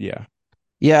match, but yeah.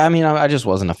 Yeah, I mean, I just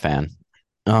wasn't a fan.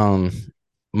 One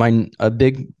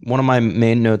of my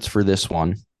main notes for this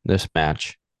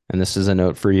match, and this is a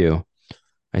note for you.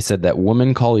 I said that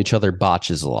women call each other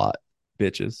botches a lot.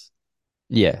 Bitches.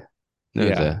 Yeah.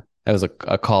 That was a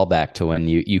callback to when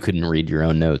you couldn't read your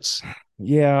own notes.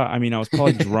 Yeah, I mean, I was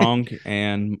probably drunk,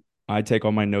 and I take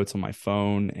all my notes on my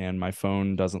phone, and my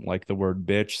phone doesn't like the word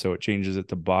bitch, so it changes it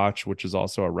to botch, which is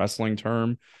also a wrestling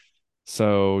term.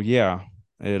 So yeah,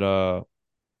 it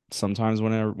sometimes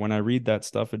when I read that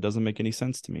stuff, it doesn't make any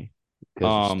sense to me.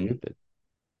 Because you're stupid.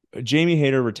 Jamie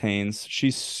Hayter retains.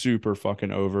 She's super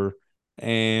fucking over.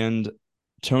 And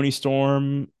Tony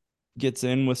Storm gets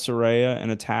in with Saraya and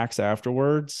attacks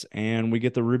afterwards. And we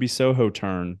get the Ruby Soho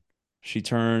turn. She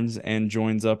turns and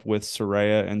joins up with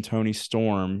Saraya and Tony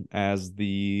Storm as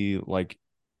the like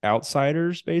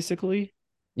outsiders, basically.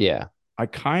 Yeah. I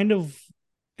kind of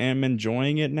am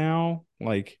enjoying it now.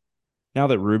 Like, now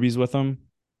that Ruby's with them.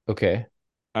 Okay.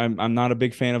 I'm not a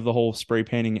big fan of the whole spray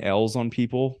painting L's on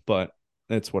people, but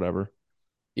it's whatever.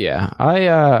 Yeah.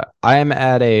 I'm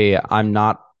at a I'm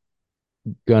not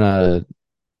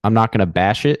gonna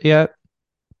bash it yet,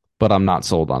 but I'm not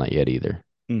sold on it yet either.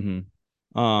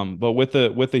 Mm-hmm. But with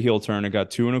the heel turn, it got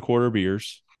 2.25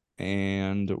 beers,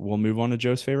 and we'll move on to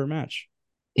Joe's favorite match.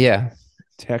 Yeah.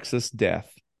 Texas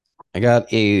Death. I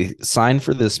got a sign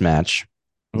for this match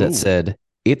that said,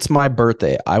 "It's my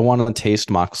birthday. I want to taste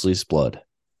Moxley's blood."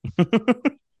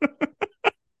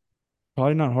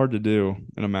 Probably not hard to do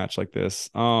in a match like this.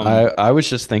 I was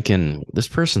just thinking, this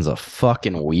person's a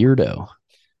fucking weirdo.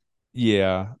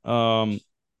 Yeah.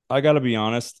 I gotta be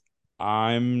honest,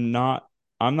 I'm not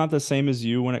I'm not the same as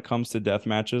you when it comes to death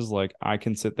matches. Like I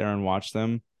can sit there and watch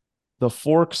them. The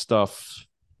fork stuff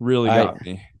really I got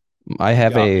me. I It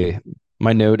have got me. a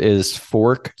my note is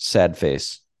fork sad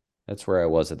face. That's where I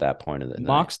was at that point of the night.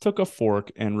 Mox took a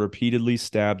fork and repeatedly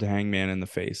stabbed Hangman in the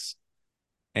face.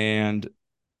 And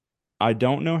I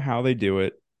don't know how they do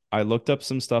it. I looked up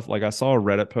some stuff. Like I saw a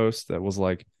Reddit post that was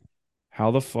like,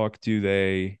 how the fuck do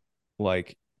they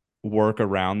like work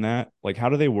around that? Like, how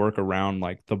do they work around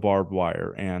like the barbed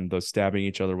wire and the stabbing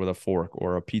each other with a fork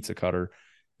or a pizza cutter?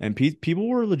 And people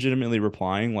were legitimately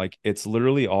replying like it's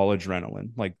literally all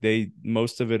adrenaline. Like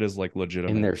most of it is like In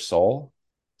legitimate. their soul?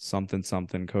 Something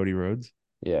something Cody Rhodes.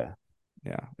 Yeah.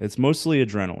 Yeah, it's mostly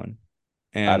adrenaline,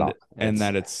 I and don't and it's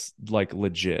that it's like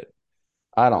legit.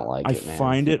 I don't like I it, man.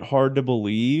 find it hard to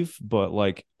believe, but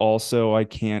like also I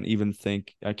can't even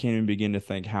begin to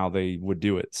think how they would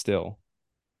do it still.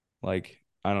 Like,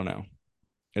 I don't know.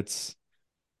 It's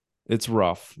it's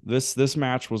rough. This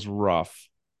match was rough,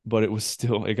 but it was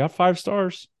still it got 5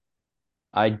 stars.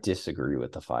 I disagree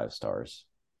with the 5 stars.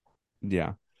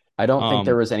 Yeah. I don't think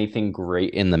there Um was anything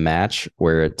great in the match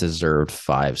where it deserved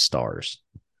 5 stars.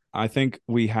 I think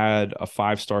we had a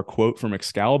 5 star quote from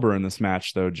Excalibur in this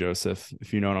match though, Joseph,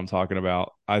 if you know what I'm talking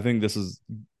about. I think this is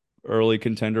early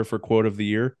contender for quote of the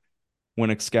year when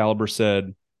Excalibur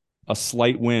said, "A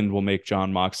slight wind will make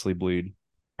John Moxley bleed."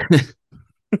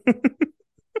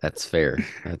 That's fair.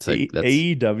 That's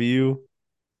AEW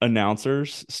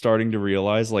announcers starting to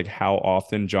realize like how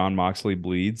often John Moxley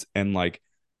bleeds and like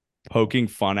poking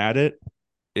fun at it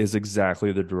is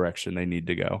exactly the direction they need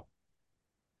to go.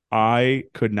 I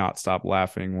could not stop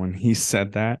laughing when he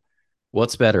said that.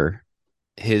 what's better,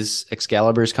 his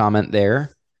Excalibur's comment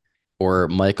there or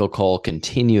Michael Cole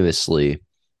continuously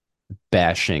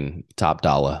bashing Top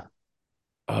Dollar?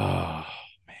 Oh,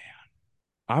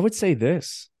 I would say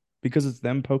this because it's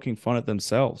them poking fun at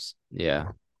themselves,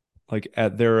 Yeah. like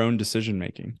at their own decision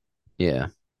making. Yeah.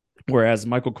 Whereas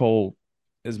Michael Cole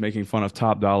is making fun of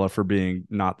Top Dollar for being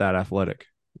not that athletic.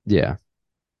 Yeah.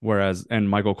 Whereas, and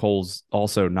Michael Cole's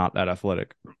also not that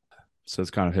athletic. So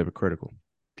it's kind of hypocritical.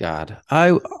 God.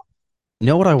 I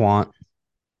know what I want.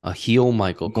 A heel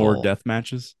Michael More Cole. death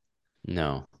matches.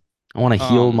 No. I want to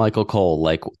heal Um, Michael Cole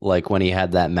like when he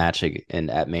had that match in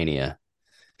at Mania.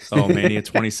 oh, Mania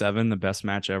 27, the best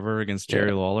match ever against Yeah,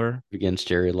 Jerry Lawler. against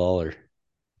Jerry Lawler.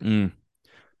 Mm.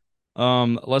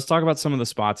 Let's talk about some of the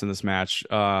spots in this match.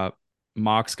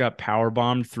 Mox got power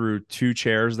bombed through 2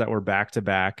 chairs that were back to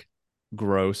back.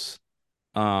 Gross.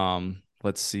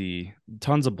 Let's see.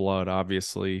 Tons of blood,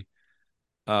 obviously.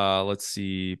 Let's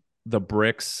see. The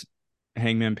bricks.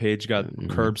 Hangman Page got Mhm.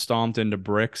 curb stomped into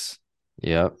bricks.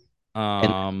 Yep.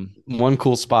 And Um, one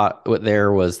cool spot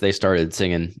there was they started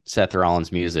singing Seth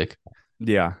Rollins music.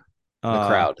 yeah.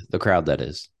 The crowd that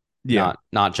is. Yeah.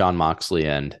 Not John Moxley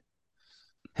and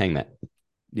Hangman.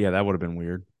 Yeah, that would have been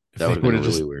weird if That they would have would been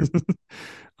have really just weird.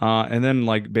 and then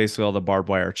like basically all the barbed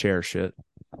wire chair shit.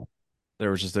 There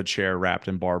was just a chair wrapped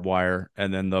in barbed wire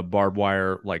and then the barbed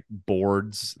wire like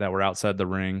boards that were outside the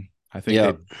ring.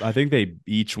 Yep. I think they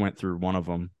each went through one of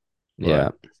them.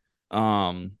 But Yeah.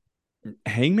 um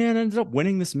Hangman ended up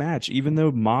winning this match, even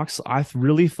though I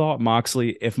really thought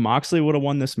Moxley, if Moxley would have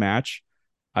won this match,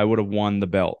 I would have won the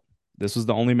belt. This was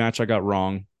the only match I got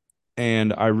wrong.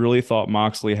 And I really thought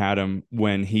Moxley had him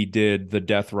when he did the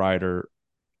Death Rider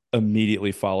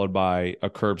immediately followed by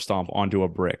a curb stomp onto a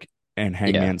brick. And Yeah.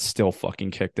 Hangman still fucking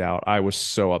kicked out. I was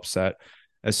so upset.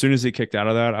 As soon as he kicked out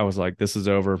of that, I was like, this is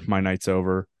over. My night's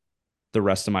over. The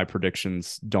rest of my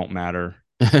predictions don't matter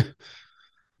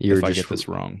You were if I just get this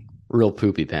wrong. real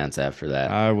poopy pants after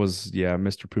that. I was, yeah,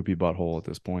 Mr. Poopy Butthole at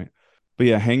this point. But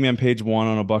yeah, Hangman Page won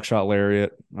on a buckshot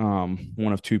lariat.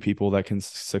 One of 2 people that can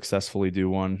successfully do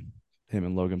one, him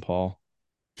and Logan Paul.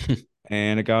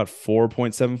 And it got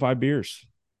 4.75 beers.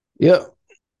 Yep.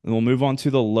 And we'll move on to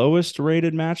the lowest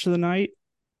rated match of the night.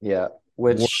 Yeah.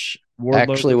 Ward, Which Wardlow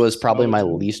actually was versus probably Samoa my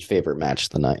Joe. least favorite match of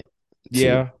the night, too.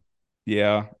 Yeah,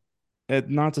 yeah.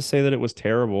 Not to say that it was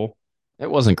terrible. It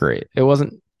wasn't great. It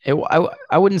wasn't.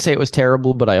 I wouldn't say it was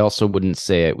terrible, but I also wouldn't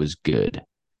say it was good.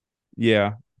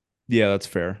 Yeah, yeah, that's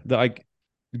fair. Like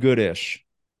good-ish.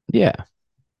 Yeah,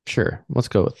 sure. Let's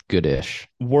go with good-ish.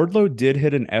 Wardlow did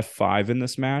hit an F5 in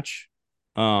this match.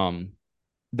 Um,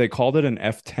 they called it an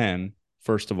F10,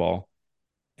 first of all.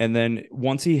 And then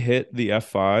once he hit the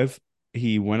F5,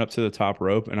 he went up to the top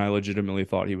rope, and I legitimately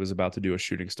thought he was about to do a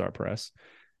shooting star press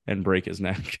and break his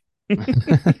neck.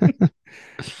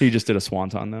 He just did a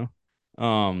swanton though.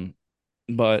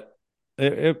 But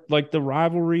it like the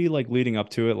rivalry, like leading up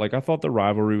to it, like I thought the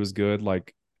rivalry was good.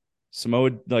 Like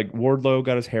Samoa, like Wardlow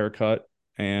got his hair cut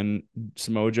and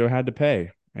Samoa Joe had to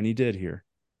pay, and he did here.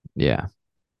 Yeah.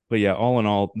 But yeah, all in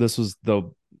all, this was the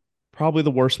probably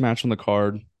the worst match on the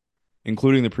card,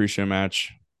 including the pre-show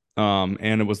match.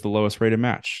 And it was the lowest rated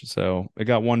match. So it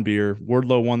got one beer.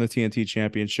 Wardlow won the TNT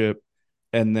championship.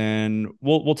 And then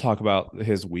we'll talk about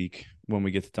his week when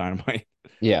we get to Dynamite.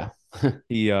 Yeah.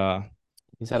 He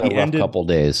He's had a he rough ended couple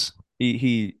days.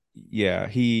 he yeah,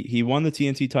 he won the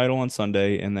TNT title on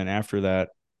Sunday, and then after that,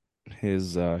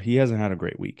 his he hasn't had a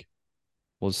great week.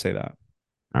 We'll just say that.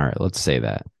 All right, let's say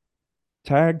that.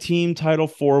 Tag team title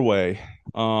four way.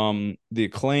 The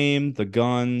Acclaim, the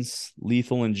Guns,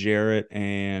 Lethal and Jarrett,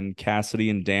 and Cassidy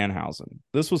and Danhausen.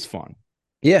 This was fun.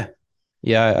 Yeah.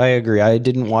 Yeah, I agree. I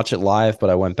didn't watch it live, but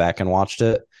I went back and watched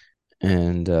it.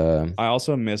 And I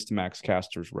also missed Max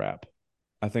Caster's rap.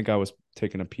 I think I was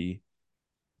taking a pee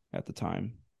at the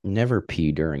time. never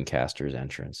pee during Caster's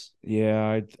entrance.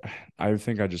 Yeah, I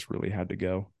think I just really had to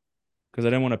go because I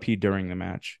didn't want to pee during the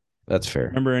match. That's fair.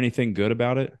 Remember anything good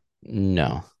about it?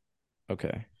 No.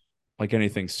 Okay. Like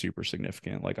anything super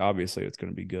significant. Like obviously it's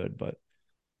going to be good, but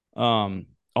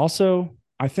also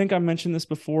I think I mentioned this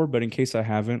before, but in case I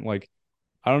haven't, like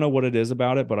I don't know what it is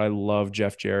about it, but I love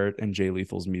Jeff Jarrett and Jay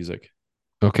Lethal's music.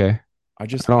 Okay. I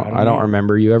don't I don't know.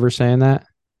 remember you ever saying that.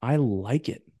 I like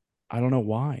it. I don't know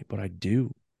why, but I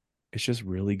do. It's just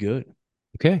really good.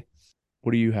 Okay.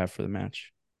 What do you have for the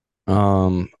match?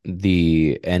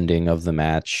 The ending of the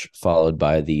match followed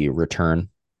by the return.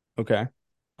 Okay.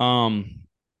 Um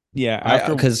yeah, I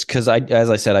after because I as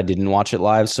I said I didn't watch it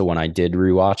live, so when I did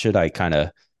rewatch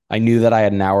it, I knew that I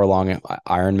had an hour long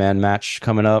Iron Man match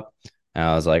coming up, and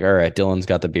I was like, all right, Dylan's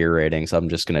got the beer rating, so I'm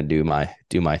just gonna do my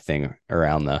thing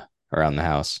around the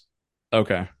house.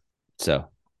 okay.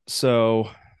 So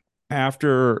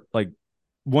After like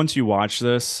once you watch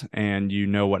this and you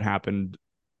know what happened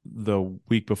the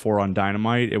week before on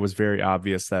Dynamite, it was very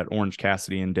obvious that Orange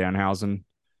Cassidy and Danhausen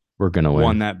we're gonna won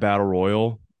win. that battle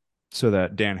royal so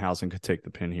that Danhausen could take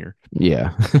the pin here.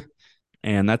 Yeah,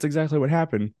 And that's exactly what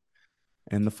happened.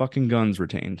 And the fucking Guns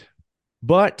retained.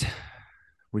 But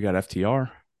we got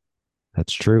FTR.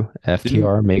 that's true. Didn't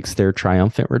FTR makes their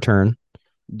triumphant return.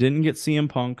 didn't get CM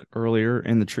Punk earlier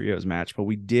in the trios match, but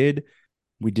we did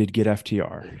get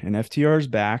FTR, and FTR's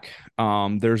back.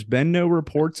 There's been no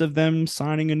reports of them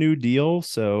signing a new deal,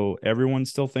 so everyone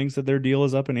still thinks that their deal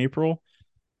is up in April,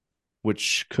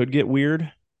 which could get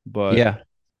weird, but Yeah,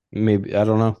 maybe I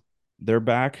don't know. they're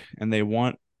back and they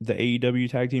want the AEW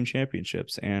Tag Team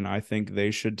Championships, and I think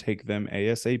they should take them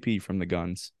ASAP from the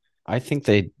Guns. I think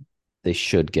they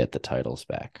should get the titles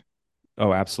back.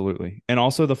 Oh, absolutely. And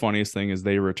also the funniest thing is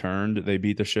they returned, they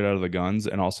beat the shit out of the Guns,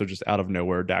 and also just out of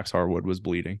nowhere, Dax Harwood was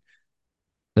bleeding.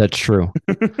 That's true.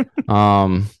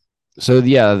 Um, so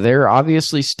yeah, they're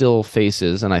obviously still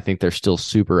faces, and I think they're still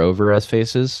super over as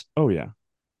faces. Oh yeah.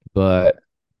 But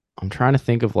I'm trying to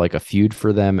think of like a feud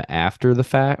for them after the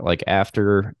fact, like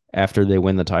after they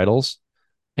win the titles,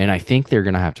 and I think they're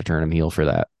gonna have to turn them heel for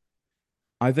that.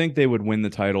 I think they would win the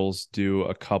titles, do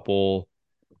a couple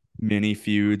mini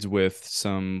feuds with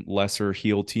some lesser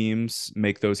heel teams,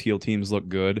 make those heel teams look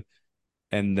good,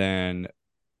 and then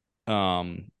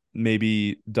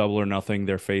maybe double or nothing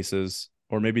their faces,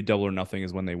 or maybe double or nothing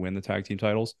is when they win the tag team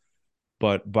titles.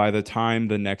 But by the time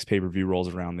the next pay-per-view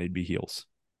rolls around, they'd be heels.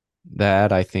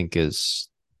 That I think is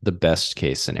the best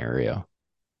case scenario.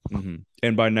 Mm-hmm.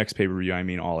 And by next pay-per-view, I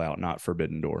mean All Out, not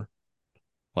Forbidden Door.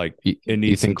 Like You, it you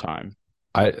needs some think time.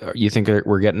 you think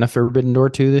we're getting a Forbidden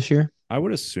Door 2 this year? I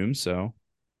would assume so.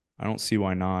 I don't see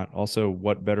why not. Also,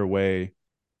 what better way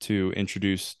to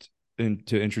introduce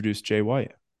Jay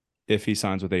White if he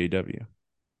signs with AEW?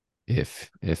 If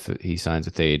he signs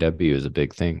with AEW is a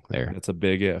big thing there. That's a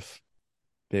big if.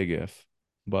 Big if.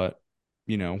 But,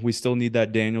 we still need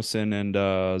that Danielson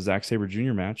and Zack Sabre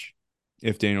Jr. match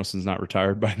if Danielson's not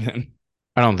retired by then.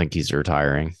 I don't think he's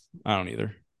retiring. I don't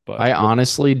either. But I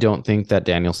honestly don't think that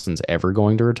Danielson's ever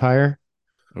going to retire.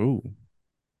 oh,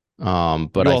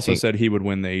 But you I also think said he would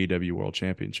win the AEW World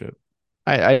Championship.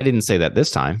 I didn't say that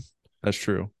this time. That's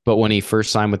true. But when he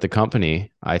first signed with the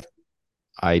company,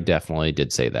 I definitely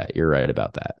did say that. You're right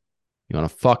about that. You want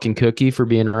a fucking cookie for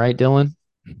being right, Dylan?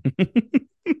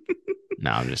 No,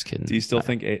 I'm just kidding. Do you still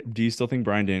think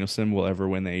Bryan Danielson will ever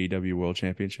win the AEW World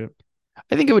Championship?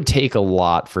 I think it would take a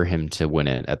lot for him to win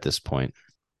it at this point.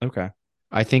 Okay.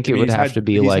 I think it would have to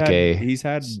be like he's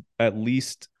had at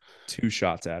least 2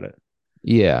 shots at it.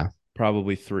 Yeah.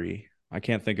 Probably 3. I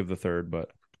can't think of the third,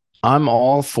 but I'm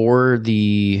all for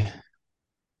the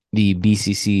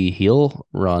BCC heel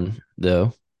run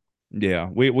though. yeah,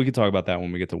 we could talk about that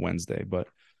when we get to Wednesday, but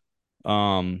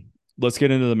let's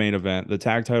get into the main event. The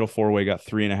tag title four-way got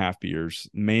 3.5 beers.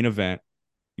 Main event,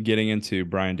 getting into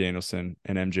Bryan Danielson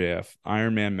and MJF.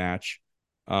 Iron Man match.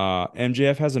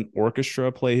 MJF has an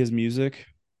orchestra play his music.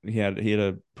 He had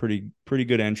a pretty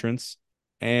good entrance.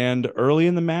 And early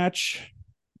in the match,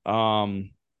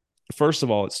 first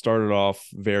of all, it started off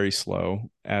very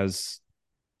slow, as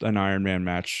an Iron Man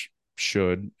match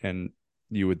should, and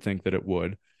you would think that it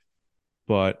would.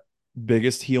 But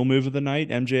biggest heel move of the night,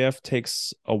 MJF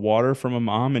takes a water from a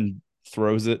mom and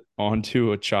throws it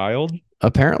onto a child.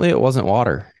 Apparently, it wasn't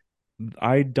water.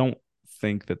 I don't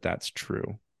think that that's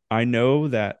true. I know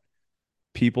that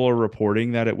people are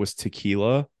reporting that it was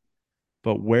tequila,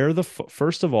 but where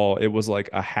first of all, it was like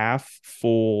a half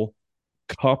full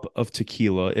cup of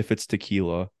tequila if it's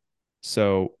tequila.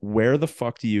 So where the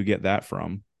fuck do you get that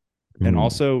from? And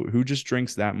also, who just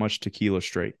drinks that much tequila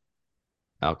straight?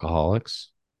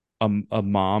 Alcoholics. A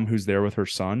mom who's there with her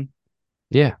son,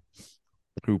 Yeah.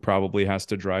 who probably has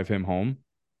to drive him home.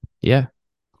 Yeah.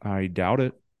 I doubt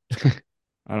it.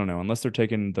 I don't know. Unless they're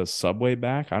taking the subway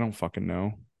back. I don't fucking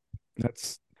know.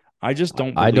 I just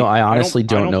don't believe. I honestly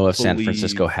don't know if San believe-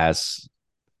 Francisco has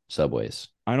subways.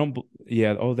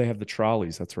 Yeah. Oh, they have the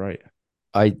trolleys. That's right.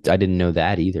 I didn't know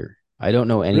that either. I don't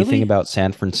know anything Really? about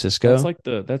San Francisco. That's like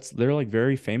they're like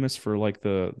very famous for like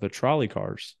the trolley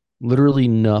cars. Literally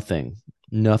nothing.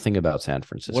 Nothing about San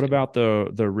Francisco. What about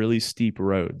the really steep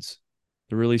roads?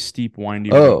 The really steep,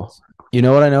 windy Oh, roads. you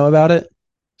know what I know about it?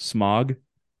 Smog?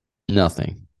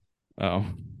 Nothing. Oh.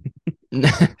 No,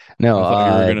 I thought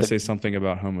you were going to the- say something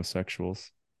about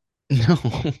homosexuals. no.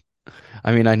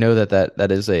 I mean, I know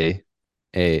that is a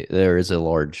there is a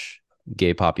large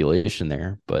gay population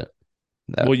there, but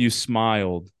Well, you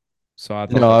smiled. So I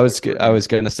thought no, I that's was what I was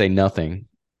going to say nothing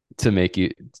to make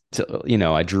you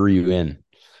I drew you in.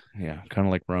 Yeah, kind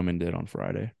of like Roman did on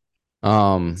Friday.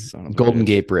 Son of a Golden bitch.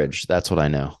 Gate Bridge, that's what I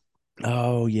know.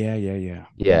 Oh, yeah.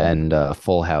 Yeah, and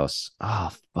Full House.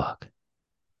 Oh, fuck.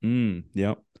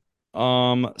 Yep.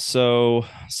 So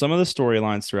some of the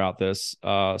storylines throughout this.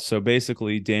 So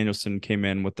basically Danielson came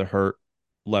in with the hurt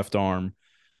left arm.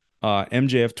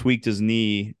 MJF tweaked his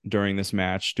knee during this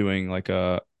match, doing like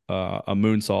a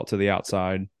moonsault to the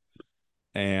outside.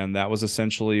 And that was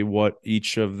essentially what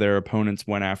each of their opponents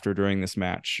went after during this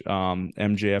match.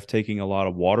 MJF taking a lot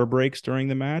of water breaks during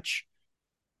the match.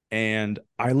 And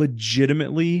I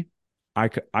legitimately,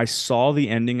 I saw the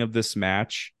ending of this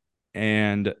match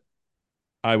and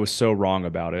I was so wrong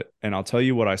about it. And I'll tell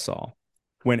you what I saw.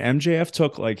 When MJF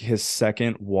took like his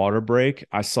second water break,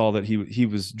 I saw that he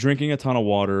was drinking a ton of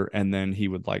water and then he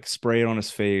would like spray it on his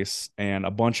face and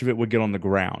a bunch of it would get on the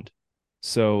ground.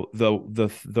 So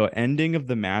the ending of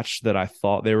the match that I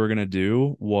thought they were going to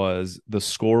do was the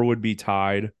score would be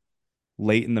tied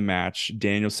late in the match.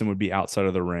 Danielson would be outside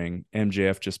of the ring.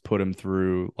 MJF just put him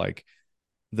through like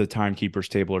the timekeeper's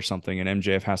table or something, and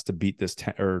MJF has to beat this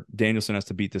 10, or Danielson has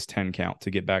to beat this 10 count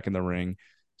to get back in the ring.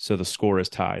 So the score is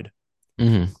tied.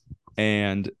 Mm-hmm.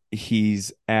 And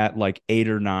he's at like 8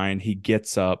 or 9. He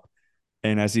gets up,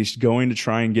 and as he's going to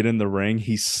try and get in the ring,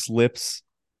 he slips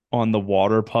on the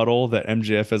water puddle that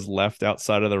MJF has left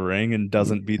outside of the ring and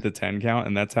doesn't beat the 10 count.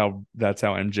 And that's how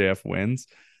MJF wins.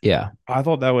 Yeah. I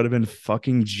thought that would have been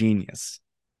fucking genius,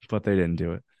 but they didn't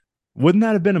do it. Wouldn't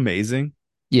that have been amazing?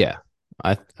 Yeah.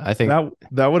 I think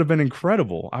that would have been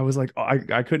incredible. I was like, oh,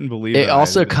 I couldn't believe it.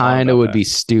 Also kind of would be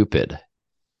stupid.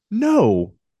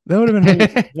 No, that would have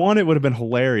been one. It would have been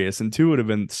hilarious, and two, it would have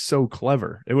been so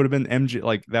clever. It would have been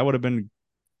that would have been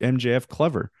MJF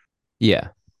clever. Yeah.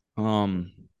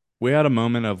 We had a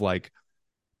moment of like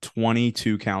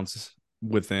 22 counts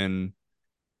within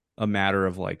a matter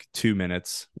of like 2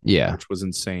 minutes. Yeah, which was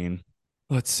insane.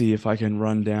 Let's see if I can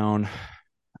run down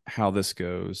how this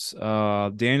goes.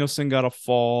 Danielson got a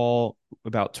fall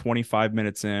about 25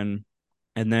 minutes in,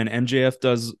 and then MJF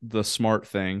does the smart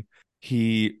thing.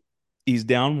 He's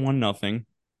down 1-0.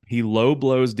 He low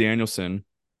blows Danielson,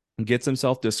 gets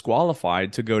himself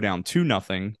disqualified to go down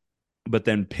 2-0, but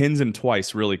then pins him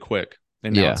twice really quick,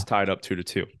 and now it's tied up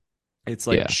 2-2. It's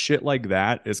like shit like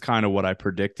that is kind of what I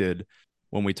predicted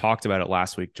when we talked about it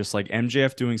last week. Just like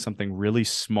MJF doing something really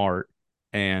smart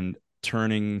and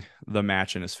turning the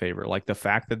match in his favor. Like the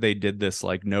fact that they did this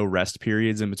like no rest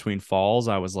periods in between falls,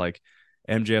 I was like,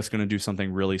 MJF's going to do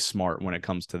something really smart when it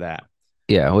comes to that.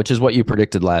 Yeah, which is what you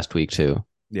predicted last week too.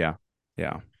 Yeah.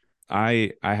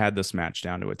 I had this match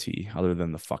down to a T, other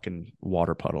than the fucking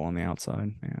water puddle on the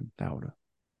outside. Man, that would have.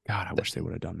 God, I wish they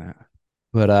would have done that.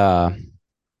 But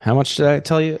how much did I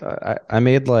tell you? I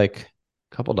made like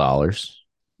a couple dollars.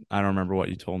 I don't remember what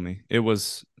you told me. It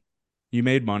was you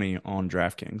made money on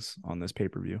DraftKings on this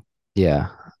pay-per-view. Yeah.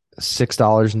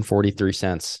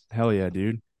 $6.43. Hell yeah,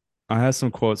 dude. I had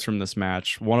some quotes from this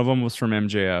match. One of them was from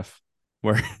MJF,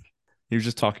 where he was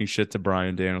just talking shit to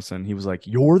Bryan Danielson. He was like,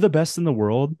 "You're the best in the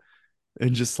world,"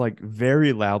 and just like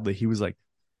very loudly, he was like,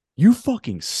 "You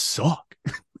fucking suck."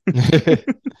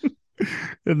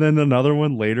 And then another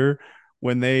one later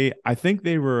when I think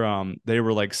they were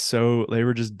like they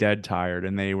were just dead tired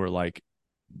and they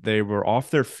were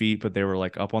off their feet, but they were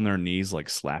like up on their knees, like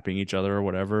slapping each other or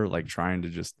whatever, like trying to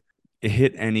just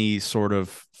hit any sort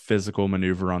of physical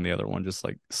maneuver on the other one, just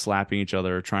like slapping each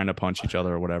other, trying to punch each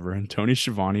other or whatever. And Tony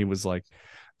Schiavone was like,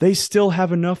 they still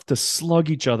have enough to slug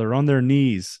each other on their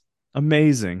knees.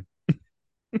 Amazing.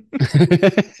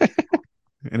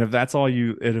 And if that's all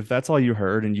you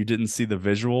heard and you didn't see the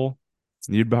visual,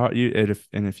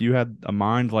 if you had a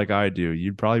mind like I do,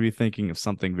 you'd probably be thinking of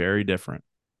something very different.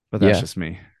 But that's Yeah, just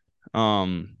me.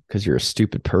 because you're a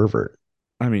stupid pervert.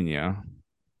 I mean, yeah.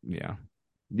 Yeah.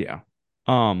 Yeah.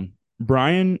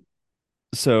 Brian,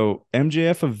 so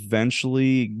MJF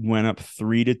eventually went up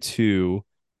 3-2.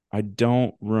 I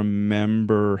don't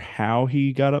remember how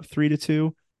he got up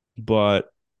 3-2, but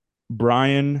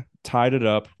Brian tied it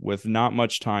up with not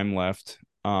much time left.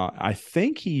 I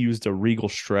think he used a regal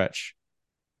stretch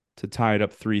to tie it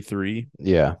up 3-3.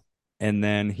 Yeah. And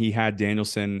then he had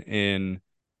Danielson in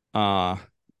I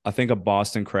think a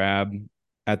Boston Crab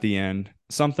at the end,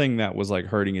 something that was like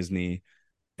hurting his knee,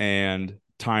 and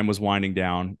time was winding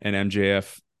down, and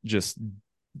MJF just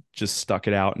stuck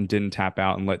it out and didn't tap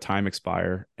out and let time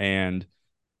expire. And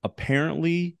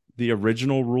apparently the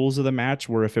original rules of the match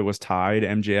were if it was tied,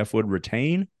 MJF would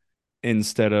retain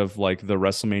instead of like the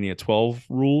WrestleMania 12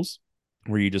 rules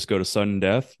where you just go to sudden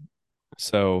death.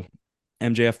 So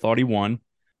MJF thought he won,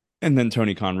 and then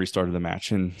Tony Khan restarted the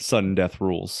match in sudden death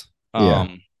rules. Yeah.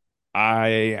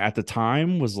 I at the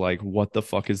time was like, "What the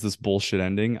fuck is this bullshit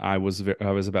ending?" I was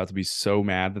about to be so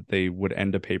mad that they would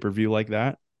end a pay per view like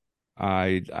that.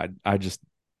 I just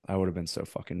I would have been so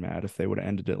fucking mad if they would have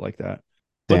ended it like that,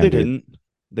 but Damn, they dude. didn't.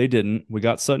 They didn't. We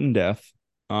got sudden death.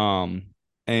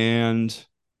 And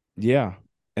yeah,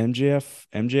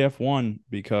 MJF won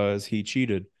because he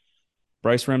cheated.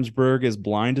 Bryce Remsburg is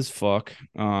blind as fuck.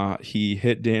 He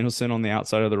hit Danielson on the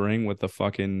outside of the ring with the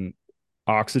fucking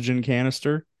oxygen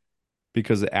canister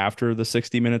because after the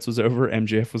 60 minutes was over,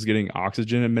 MJF was getting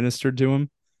oxygen administered to him.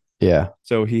 Yeah.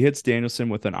 So he hits Danielson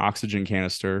with an oxygen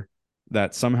canister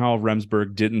that somehow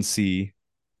Remsburg didn't see.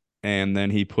 And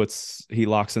then he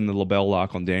locks in the label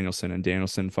lock on Danielson, and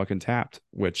Danielson fucking tapped,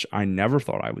 which I never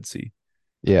thought I would see,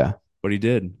 Yeah. but he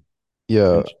did.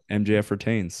 Yeah. MJF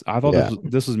retains. I thought Yeah.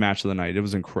 this was match of the night. It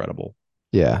was incredible.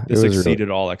 Yeah. It This was really, exceeded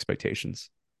all expectations.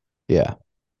 yeah.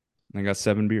 I got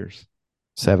 7 beers,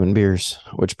 7 beers,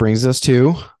 which brings us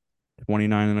to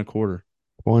 29 and a quarter.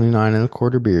 29 and a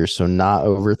quarter beers. So not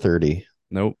over 30.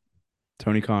 Nope.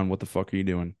 Tony Khan, what the fuck are you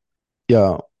doing?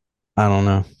 Yeah. I don't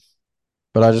know.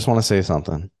 But I just want to say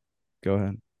something. Go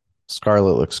ahead.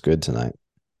 Scarlett looks good tonight.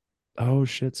 Oh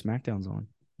shit, SmackDown's on.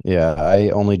 Yeah. I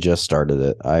only just started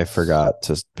it. I forgot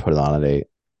to put it on at 8.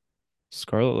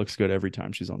 Scarlett looks good every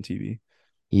time she's on TV.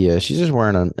 Yeah. She's just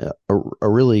wearing a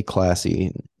really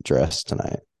classy dress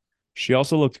tonight. She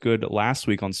also looked good last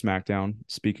week on SmackDown.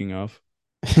 Speaking of,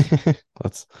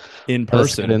 let's in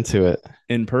let's get person, into it.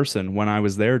 in person when I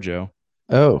was there, Joe.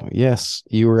 Oh, yes.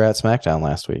 You were at SmackDown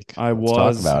last week. I Let's talk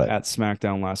was about it. at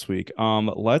SmackDown last week.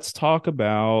 Let's talk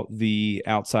about the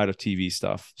outside of TV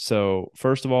stuff. So,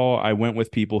 first of all, I went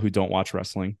with people who don't watch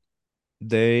wrestling.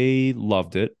 They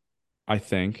loved it, I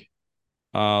think.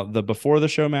 The before the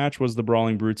show match was the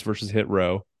Brawling Brutes versus Hit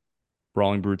Row.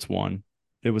 Brawling Brutes won.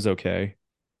 It was okay.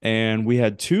 And we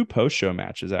had 2 post-show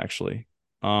matches actually.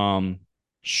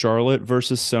 Charlotte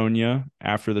versus Sonya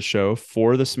after the show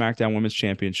for the SmackDown Women's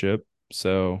Championship.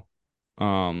 So,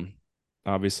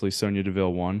 obviously Sonya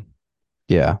Deville won.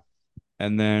 Yeah.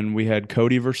 And then we had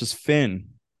Cody versus Finn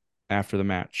after the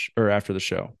match or after the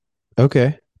show.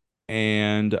 Okay.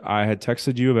 And I had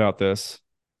texted you about this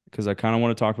because I kind of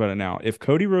want to talk about it now. If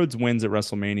Cody Rhodes wins at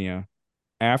WrestleMania,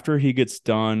 after he gets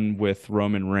done with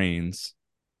Roman Reigns,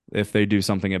 if they do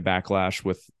something at Backlash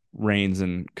with Reigns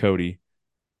and Cody,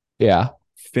 Yeah.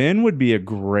 Finn would be a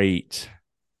great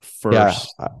Yeah.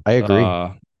 first I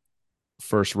agree.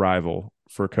 first rival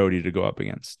for Cody to go up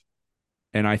against.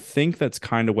 And I think that's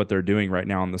kind of what they're doing right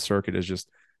now on the circuit is just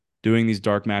doing these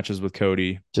dark matches with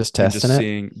Cody, Just and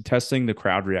testing it. testing the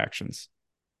crowd reactions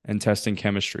and testing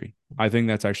chemistry. I think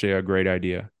that's actually a great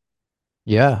idea.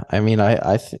 Yeah. I mean,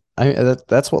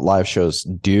 that's what live shows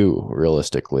do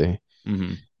realistically.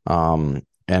 Mm-hmm.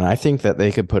 And I think that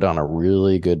they could put on a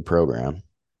really good program.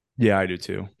 Yeah, I do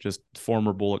too. Just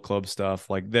former Bullet Club stuff.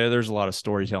 Like there's a lot of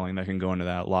storytelling that can go into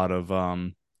that. A lot of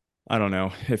I don't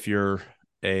know if you're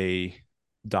a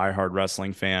diehard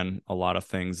wrestling fan, a lot of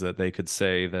things that they could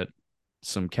say that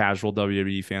some casual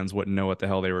WWE fans wouldn't know what the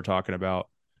hell they were talking about.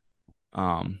 But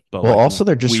Well, like also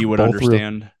they're just we would both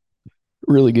understand.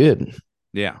 really good.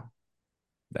 Yeah,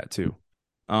 that too.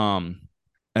 Um,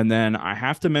 and then I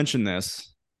have to mention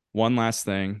this one last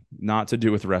thing, not to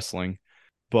do with wrestling,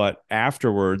 but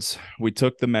afterwards we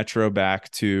took the metro back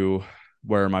to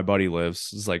where my buddy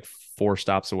lives. It's like 4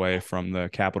 stops away from the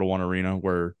Capital One Arena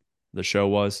where the show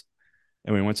was,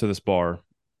 and we went to this bar,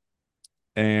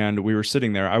 and we were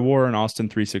sitting there. I wore an Austin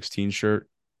 316 shirt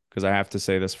because I have to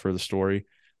say this for the story.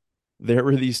 There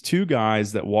were these two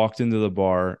guys that walked into the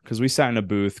bar because we sat in a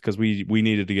booth because we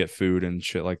needed to get food and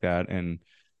shit like that. And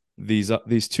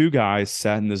these two guys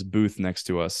sat in this booth next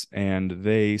to us, and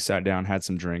they sat down, had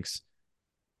some drinks,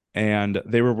 and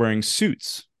they were wearing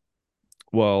suits.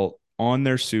 Well, on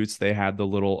their suits, they had the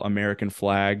little American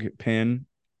flag pin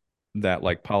that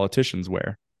like politicians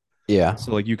wear. Yeah.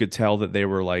 So like you could tell that they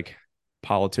were like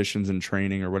politicians in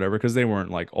training or whatever because they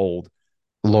weren't like old.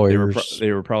 Lawyers,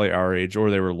 They were probably our age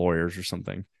or they were lawyers or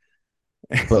something.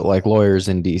 but like lawyers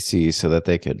in DC so that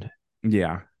they could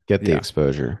Yeah. get the Yeah.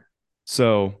 exposure.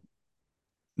 So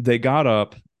they got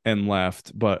up and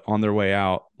left, but on their way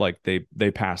out, like they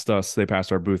passed us. They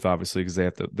passed our booth obviously because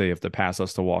they have to pass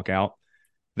us to walk out.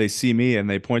 They see me and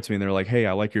they point to me and they're like, "Hey,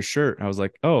 I like your shirt." I was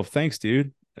like, "Oh, thanks,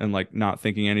 dude." And like not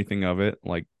thinking anything of it,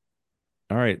 like,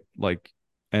 all right, like,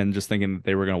 and just thinking that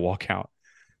they were gonna walk out.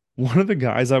 One of the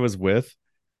guys I was with,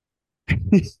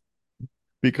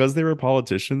 because they were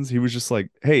politicians, he was just like,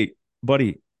 "Hey,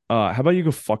 buddy, how about you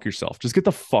go fuck yourself? Just get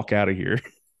the fuck out of here."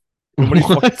 Nobody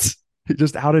fuck What?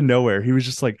 just out of nowhere. He was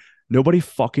just like, "Nobody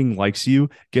fucking likes you.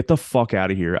 Get the fuck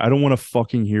out of here. I don't want to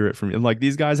fucking hear it from you." And like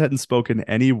these guys hadn't spoken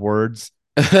any words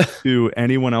to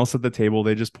anyone else at the table.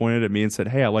 They just pointed at me and said,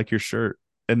 "Hey, I like your shirt."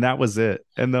 And that was it.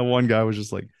 And then one guy was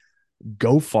just like,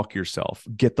 "Go fuck yourself.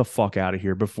 Get the fuck out of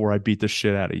here before I beat the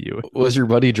shit out of you." Was your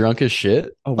buddy drunk as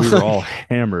shit? Oh, we were all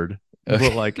hammered.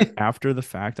 But like Okay. after the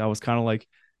fact, I was kind of like,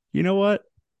 you know what?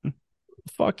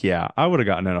 Fuck yeah. I would have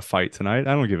gotten in a fight tonight.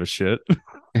 I don't give a shit.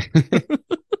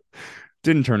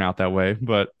 Didn't turn out that way,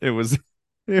 but it was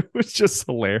just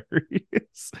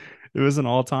hilarious. It was an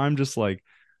all-time just like,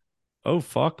 oh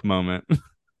fuck moment.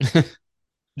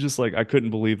 Just like I couldn't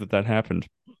believe that that happened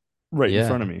right in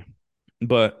front Yeah. of me.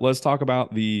 But let's talk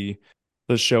about the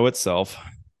show itself.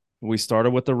 We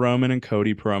started with the Roman and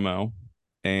Cody promo,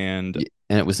 and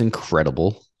And it was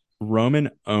incredible. Roman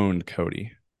owned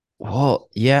Cody. Well,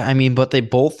 yeah, I mean, but they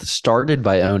both started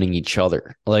by owning each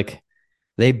other. Like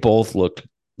they both looked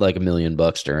like $1 million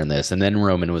during this. And then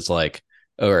Roman was like,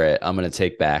 all right, I'm gonna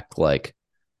take back like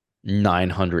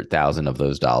 900,000 of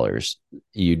those dollars.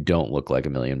 You don't look like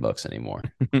 $1 million anymore.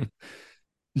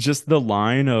 Just the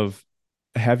line of,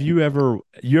 have you ever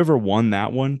won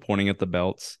that one, pointing at the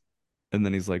belts? And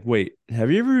then he's like, wait,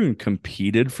 have you ever even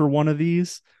competed for one of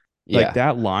these? Like Yeah.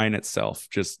 that line itself,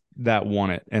 just that won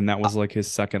it. And that was like his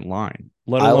second line,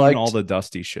 let I alone all liked the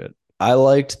dusty shit. I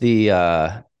liked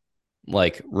the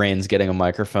like Reigns getting a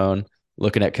microphone,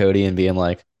 looking at Cody and being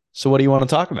like, "So what do you want to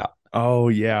talk about?" Oh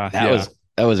yeah, That yeah. was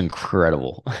that was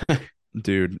incredible.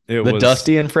 Dude, it The was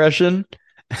Dusty impression.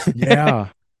 yeah.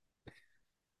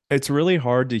 It's really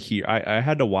hard to hear. I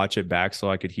had to watch it back so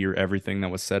I could hear everything that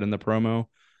was said in the promo.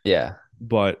 Yeah,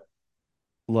 But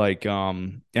like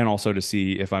and also to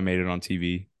see if I made it on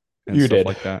TV and you stuff did.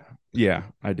 like that. Yeah,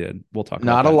 I did. We'll talk about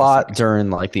Not a that in a lot second. during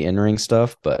like the in-ring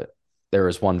stuff, but there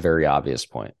was one very obvious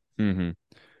point. Hmm.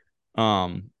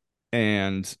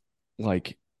 And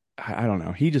like I don't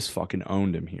know, he just fucking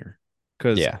owned him here.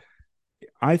 Because Yeah.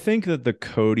 I think that the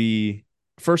Cody,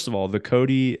 first of all, the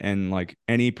Cody and like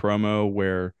any promo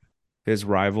where his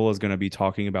rival is going to be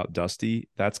talking about Dusty,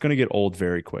 that's going to get old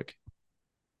very quick.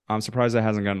 I'm surprised that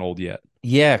hasn't gotten old yet.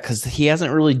 Yeah, because he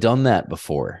hasn't really done that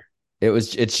before.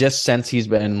 It's just since he's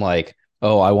been like,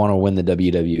 oh, I want to win the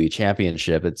WWE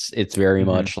championship. It's very Hmm.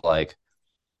 much like,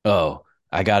 oh,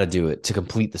 I got to do it to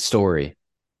complete the story.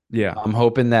 Yeah. I'm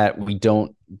hoping that we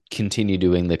don't continue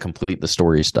doing the complete the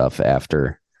story stuff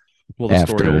Well, the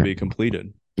story will after be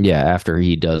completed after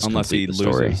he does unless complete he the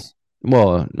story. loses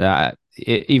Well,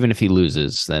 even if he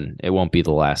loses, then it won't be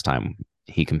the last time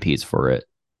he competes for it.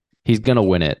 He's gonna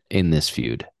win it in this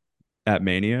feud. at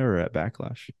Mania or at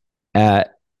Backlash.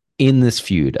 At in this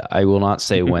feud, I will not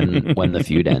say when the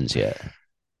feud ends yet.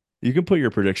 You can put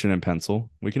your prediction in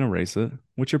pencil. We can erase it.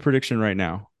 What's your prediction right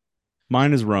now?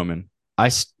 Mine is Roman.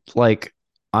 Like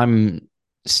I'm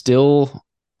still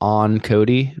on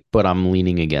Cody, but I'm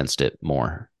leaning against it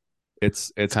more.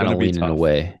 It's kind gonna of be leaning tough.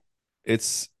 away.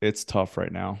 It's tough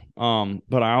right now.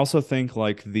 But I also think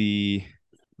like the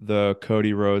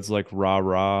Cody Rhodes like rah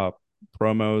rah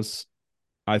promos,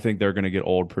 I think they're gonna get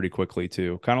old pretty quickly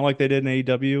too. Kind of like they did in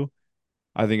AEW.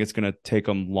 I think it's gonna take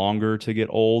them longer to get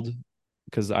old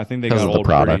because I think they Because got of the old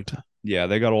pretty. product. Yeah,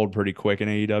 they got old pretty quick in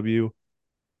AEW.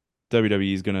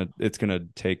 WWE is it's gonna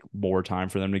take more time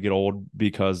for them to get old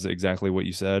because exactly what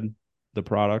you said, the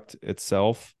product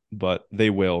itself, but they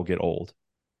will get old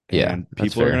Yeah, and that's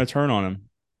people are gonna fair. turn on him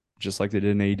just like they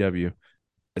did in AEW.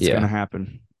 It's gonna Yeah.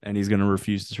 happen, and he's gonna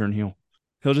refuse to turn heel.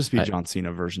 He'll just be I, John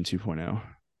Cena version 2.0,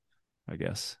 I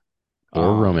guess. or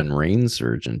Um, Roman Reigns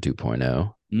version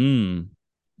 2.0. mm,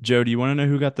 Joe, do you want to know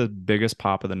who got the biggest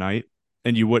pop of the night?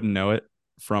 And you wouldn't know it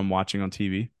from watching on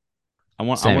TV.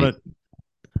 I Sammy, want to.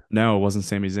 No, it wasn't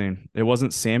Sami Zayn. It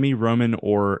wasn't Sammy, Roman,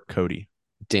 or Cody.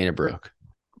 Dana Brooke.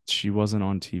 She wasn't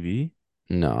on TV.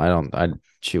 No, I don't.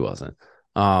 She wasn't.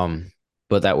 Um,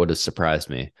 but that would have surprised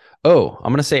me. Oh,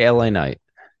 I'm gonna say LA Knight.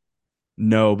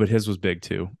 No, but his was big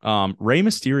too. Rey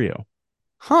Mysterio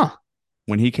Huh.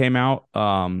 when he came out,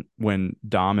 when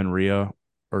Dom and Rhea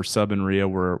or Sub and Rhea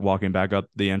were walking back up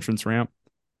the entrance ramp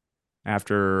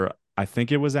after, I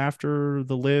think it was after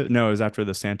the live. No, it was after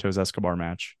the Santos Escobar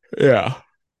match. Yeah.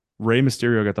 Rey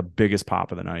Mysterio got the biggest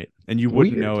pop of the night, and you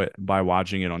wouldn't know Weird. it by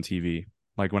watching it on TV.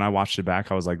 Like when I watched it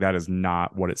back, I was like, that is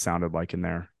not what it sounded like in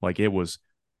there. Like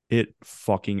it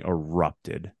fucking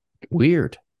erupted.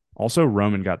 Weird. Also,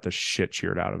 Roman got the shit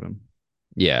cheered out of him.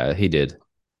 Yeah, he did.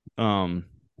 Um,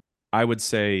 I would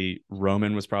say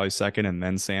Roman was probably second, and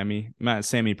then Sammy.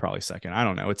 Sammy probably second. I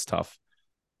don't know. It's tough,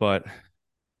 but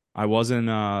I was in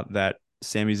that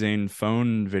Sami Zayn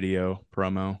phone video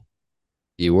promo.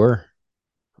 You were.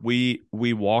 We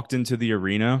walked into the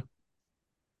arena.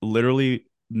 Literally,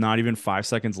 not even 5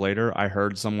 seconds later, I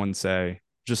heard someone say,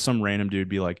 just some random dude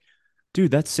be like,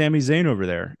 "Dude, that's Sami Zayn over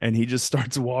there," and he just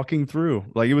starts walking through.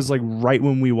 Like it was like right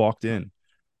when we walked in.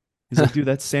 He's like, "Dude,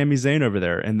 that's Sami Zayn over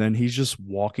there," and then he's just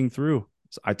walking through.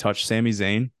 So I touched Sami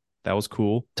Zayn. That was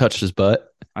cool. Touched his butt.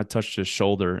 I touched his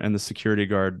shoulder, and the security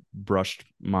guard brushed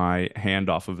my hand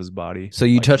off of his body, So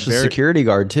you like touched the very, security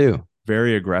guard too.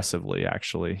 very aggressively.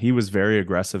 Actually, he was very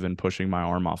aggressive in pushing my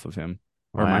arm off of him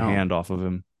or my Wow. hand off of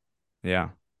him. Yeah,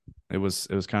 it was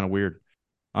kind of weird.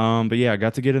 But yeah, I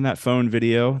got to get in that phone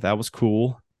video. That was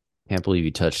cool. Can't believe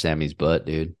you touched Sammy's butt,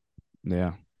 dude.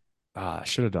 Yeah, I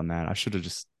should have done that. I should have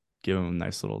just given him a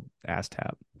nice little ass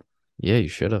tap. Yeah, you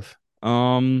should have.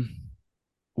 Um,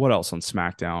 what else on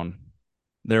SmackDown?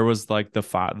 There was like the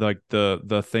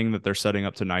thing that they're setting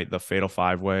up tonight, the Fatal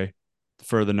Five Way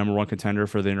for the number one contender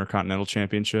for the Intercontinental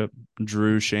Championship.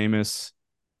 Drew, Sheamus,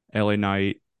 LA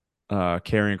Knight,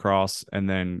 Karrion Cross, and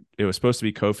then it was supposed to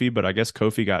be Kofi, but I guess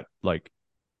Kofi got like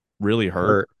really hurt.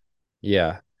 Or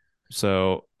yeah,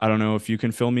 So I don't know if you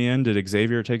can fill me in. Did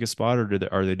Xavier take a spot, or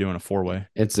are they doing a 4-way?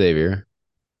 it's Xavier.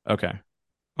 Okay.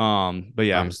 But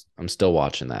yeah, I'm still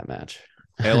watching that match.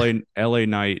 LA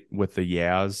Knight with the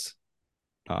Yaz.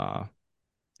 Uh,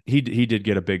 he did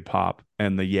get a big pop,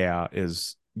 and the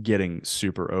is getting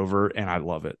super over, and I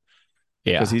love it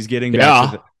because Yeah. he's getting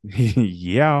back to Yeah. the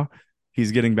yeah,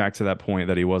 he's getting back to that point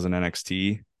that he was in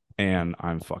NXT, and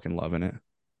I'm fucking loving it.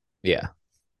 Yeah.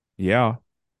 Yeah.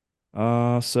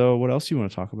 So what else you want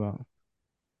to talk about?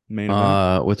 Main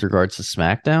event. With regards to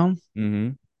SmackDown,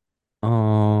 Mm-hmm.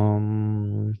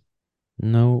 um,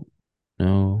 no,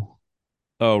 no,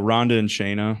 Oh, Ronda and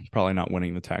Shayna probably not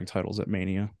winning the tag titles at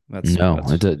Mania. no.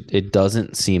 That's It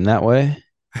doesn't seem that way.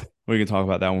 we can talk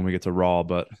about that when we get to Raw,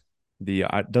 but the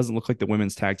it doesn't look like the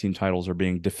women's tag team titles are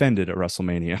being defended at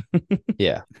WrestleMania.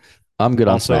 Yeah. I'm good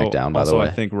on SmackDown, by the I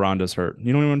way. think Ronda's hurt.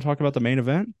 You don't even want to talk about the main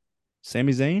event?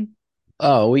 Sami Zayn?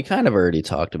 Oh, we kind of already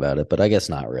talked about it, but I guess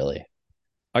not really.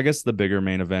 I guess the bigger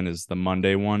main event is the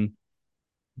Monday one,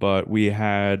 but we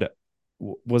had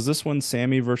was this one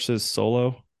Sammy versus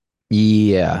Solo?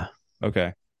 Yeah.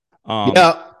 Okay.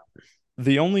 Yeah.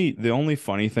 The only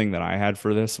funny thing that I had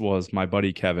for this was my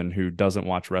buddy Kevin, who doesn't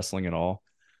watch wrestling at all.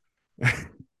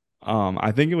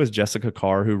 I think it was Jessica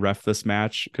Carr who ref this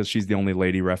match because she's the only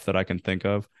lady ref that I can think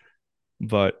of.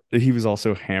 But he was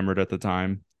also hammered at the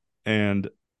time, and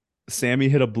Sammy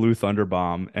hit a blue thunder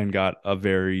bomb and got a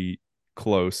very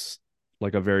close,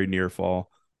 like a very near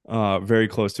fall, very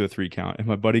close to a 3 count. And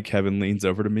my buddy Kevin leans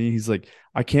over to me. He's like,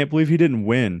 "I can't believe he didn't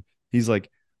win." He's like,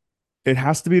 "It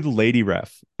has to be the lady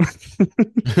ref."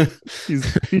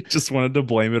 He just wanted to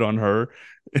blame it on her.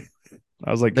 I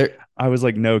was like, There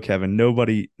no, Kevin,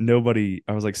 nobody.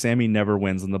 I was like, Sammy never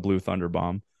wins in the Blue Thunder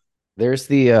Bomb. there's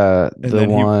And the then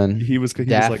one he was like,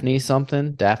 Daphne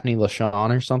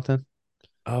LaShawn or something.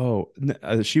 oh,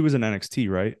 she was in NXT,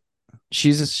 right?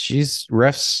 she's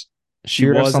refs. She She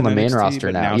refs was on in the main NXT, roster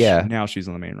but now. Yeah, now she's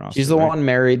on the main she's roster, the right? one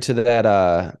married to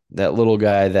that little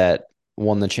guy that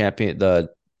won the champion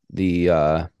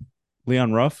the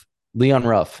Leon Ruff. Leon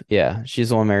Ruff. Yeah, she's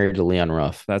the one married to Leon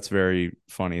Ruff. That's very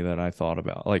funny that I thought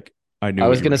about. Like I I knew what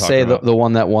was you were gonna talking say about. the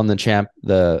one that won the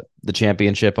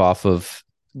championship off of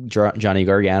Johnny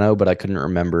Gargano, but I couldn't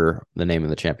remember the name of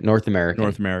the champion. North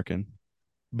North American. American.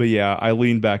 But yeah, I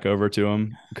leaned back over to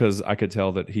him because I could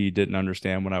tell that he didn't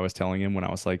understand what I was telling him when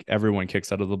I was like, everyone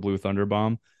kicks out of the Blue Thunder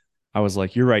Bomb. I was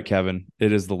like, you're right, Kevin.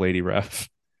 It is the lady ref.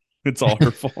 It's all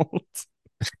her fault.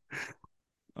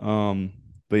 Um,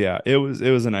 but yeah, it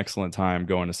was an excellent time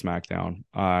going to SmackDown.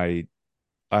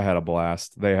 I had a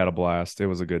blast. They had a blast. It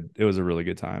was a really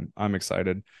good time. I'm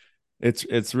excited.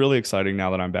 It's really exciting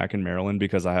now that I'm back in Maryland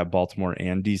because I have Baltimore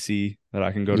and DC that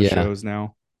I can go to Yeah, shows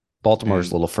now.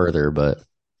 Baltimore's a And little further, but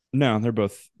no, they're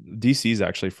both DC's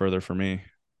actually further for me.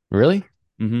 really,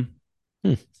 Mm-hmm.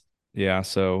 hmm. Yeah,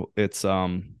 so it's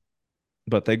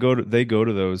but they go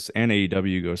to those and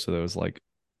AEW goes to those like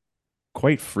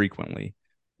quite frequently.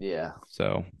 Yeah.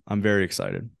 So I'm very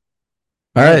excited.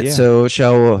 All But right, yeah, so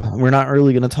we're not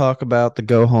really going to talk about the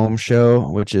go home show,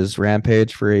 which is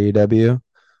Rampage for AEW.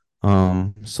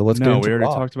 So let's get no, we into already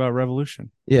Raw. talked about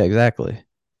Revolution. Yeah, exactly.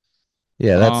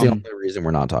 Yeah, that's the Um, only reason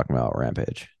we're not talking about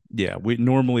Rampage. yeah,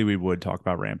 we would talk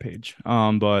about Rampage.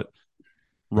 But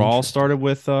Raw Interesting. started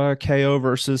with KO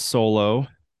versus Solo,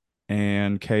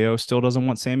 and KO still doesn't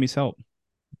want Sammy's help.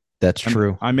 That's I'm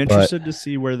true, I'm but interested to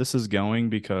see where this is going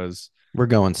because we're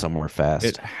going somewhere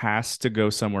it fast. has to go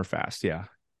somewhere fast. Yeah,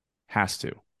 has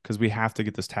to because we have to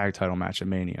get this tag title match at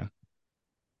Mania.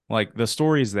 Like the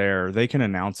story's there. They can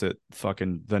announce it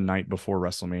fucking the night before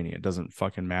WrestleMania. It doesn't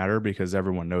fucking matter because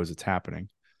everyone knows it's happening.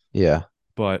 Yeah,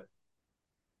 But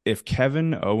if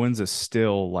Kevin Owens is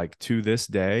still like to this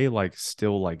day, like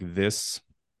still like this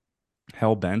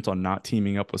hell bent on not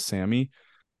teaming up with Sammy,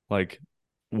 like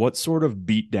what sort of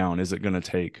beatdown is it going to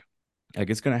take? Like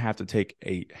it's going to have to take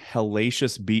a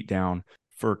hellacious beatdown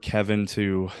for Kevin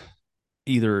to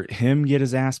either him get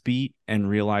his ass beat and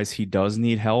realize he does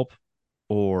need help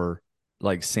or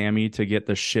like Sammy to get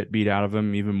the shit beat out of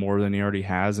him even more than he already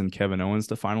has and Kevin Owens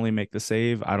to finally make the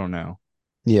save. I don't know.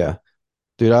 yeah,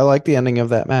 dude, I like the ending of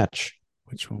that match,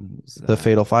 Which one was the that?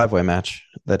 Fatal Five Way match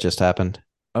that just happened.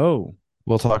 Oh,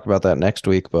 We'll talk about that next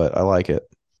week, but I like it.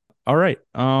 all right.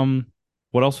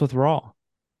 What else with Raw?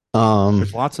 Um,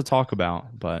 There's lots to talk about,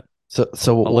 but so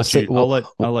I'll we'll let say you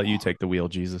I'll let you take the wheel,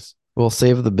 Jesus. we'll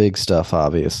save the big stuff,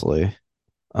 obviously.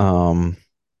 Um,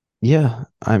 yeah,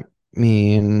 I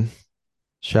mean,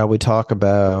 shall we talk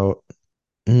about?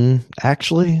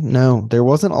 Actually, no, there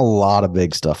wasn't a lot of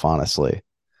big stuff, honestly.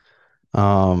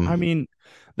 I Um, mean,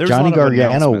 there's a Johnny lot of Gargano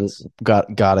announcements.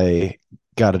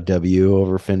 got a W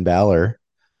over Finn Balor,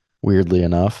 weirdly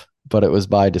enough, but it was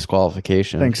by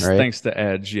disqualification, right? Thanks to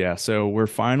Edge. Yeah. So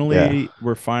Yeah,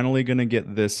 we're finally gonna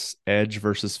get this Edge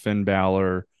versus Finn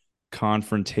Balor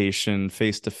confrontation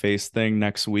face to face thing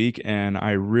next week. And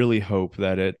I really hope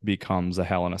that it becomes a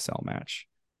Hell in a Cell match.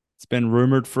 It's been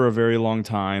rumored for a very long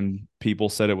time. People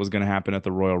said it was going to happen at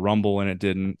the Royal Rumble and it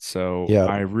didn't. So yeah.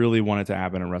 I really want it to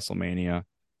happen at WrestleMania.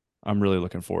 I'm really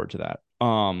looking forward to that.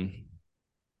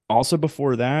 Also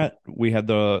before that, we had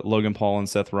the Logan Paul and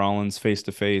Seth Rollins face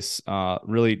to face.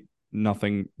 Really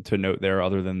nothing to note there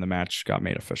other than the match got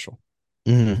made official.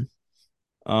 Mhm.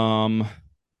 Um,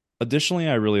 additionally,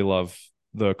 I really love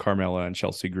the Carmella and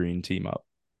Chelsea Green team up.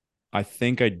 I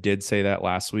think I did say that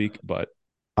last week, but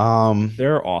Um,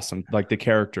 they're awesome. Like the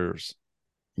characters,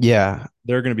 yeah,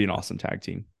 they're going to be an awesome tag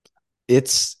team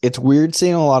it's weird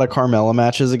seeing a lot of Carmella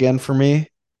matches again for me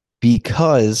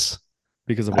because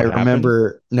because of I what happened.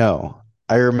 remember no,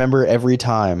 I remember every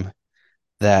time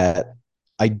that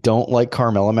I don't like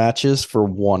Carmella matches for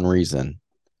one reason.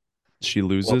 She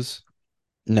Well, loses.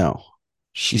 no,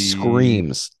 she She,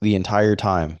 screams the entire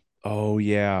time. oh,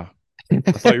 yeah.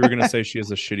 I thought you were going to say she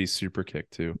has a shitty super kick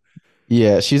too.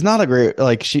 Yeah, she's not a great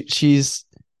like she's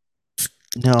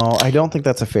no, I don't think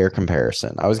that's a fair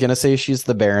comparison. I was gonna say she's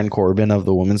the Baron Corbin of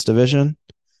the women's division,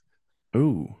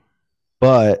 Ooh.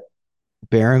 but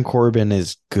Baron Corbin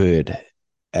is good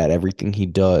at everything he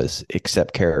does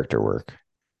except character work.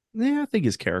 Yeah, I think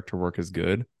his character work is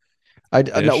good I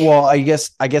no, ish. well, I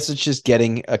guess it's just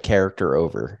getting a character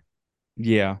over.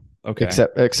 Yeah. Okay.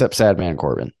 Except Sad Man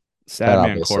Corbin. That Sad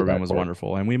Man obviously Corbin got was pulled.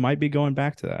 wonderful. And we might be going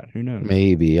back to that. Who knows?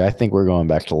 Maybe. I think we're going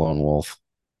back to Lone Wolf.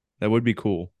 That would be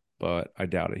cool, but I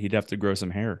doubt it. He'd have to grow some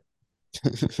hair.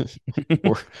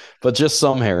 Or, but just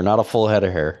some hair, not a full head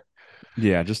of hair.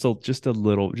 Yeah, just a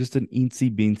little, just an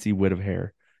eensy beensy bit of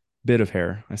hair. Bit of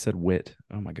hair. I said wit.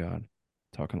 Oh my God.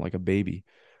 talking like a baby.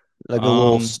 Like a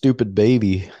little Um, stupid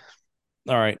baby.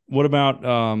 all right. What about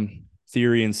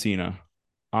Theory and Cena?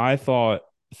 I thought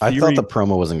I thought the Theory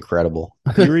promo was incredible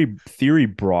Theory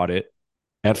brought it.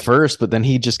 at first, but then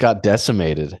he just got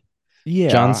decimated. John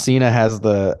Yeah, Cena has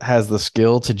the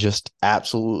skill to just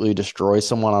absolutely destroy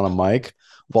someone on a mic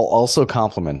while also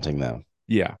complimenting them.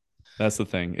 yeah. That's the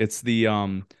thing. It's the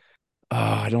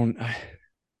I don't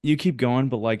you keep going,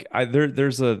 but like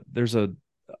there's a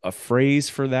phrase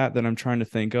for that I'm trying to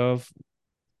think of,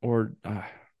 or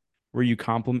where you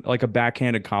compliment, like a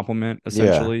backhanded compliment Yeah.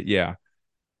 essentially. Yeah.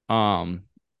 Um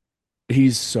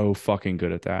he's so fucking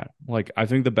good at that. Like I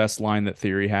think the best line that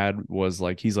Theory had was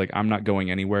like he's like, I'm not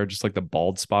going anywhere, just like the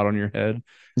bald spot on your head. And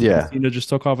Yeah. Cena just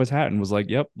took off his hat and was like,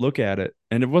 "Yep, look at it."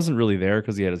 And it wasn't really there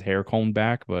because he had his hair combed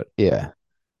back, but Yeah.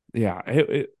 yeah,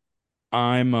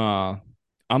 I'm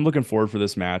I'm looking forward for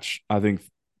this match. I think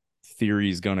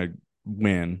Theory's gonna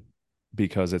win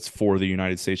because it's for the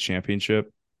United States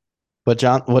Championship. What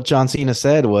John Cena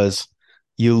said was,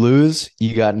 you lose,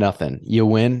 you got nothing. You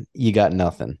win, you got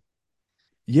nothing.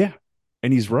 Yeah.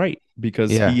 And he's right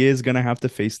because Yeah. he is gonna have to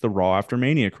face the Raw after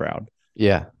Mania crowd.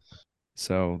 Yeah.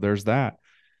 So there's that.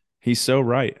 He's so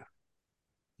right.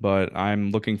 But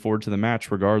I'm looking forward to the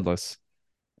match regardless.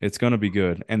 It's gonna be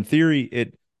good. And Theory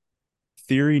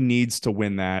needs to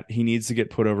win that. He needs to get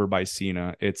put over by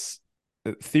Cena. It's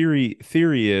Theory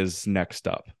is next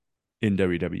up in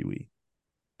WWE.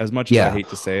 As much as I Yeah. hate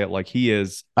to say it, like he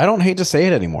is I don't hate to say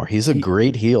it anymore. He's a he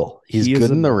great heel. He's he is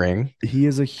good a in the ring. he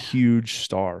is a huge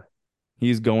star.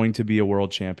 He's going to be a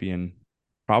world champion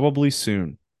probably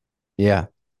soon. Yeah.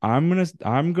 I'm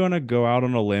gonna go out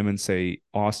on a limb and say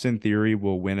Austin Theory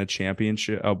will win a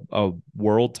championship, a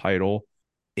world title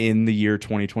in the year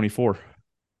 2024.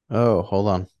 Oh, hold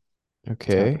on. It's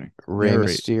Okay. happening. Rey Narrate,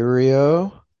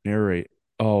 Mysterio. narrate.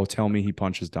 Oh, tell me he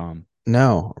punches Dom.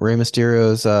 No, Rey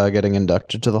Mysterio's getting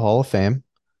inducted to the Hall of Fame.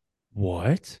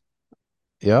 What?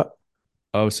 Yep.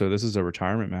 Oh, so this is a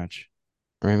retirement match.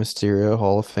 Rey Mysterio,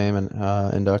 Hall of Fame and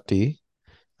inductee.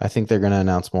 I think they're gonna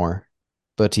announce more.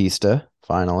 Batista,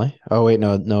 finally. Oh wait,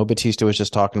 no, Batista was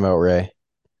just talking about Rey.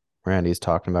 Randy's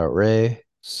talking about Rey.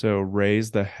 So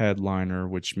Ray's the headliner,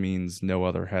 which means no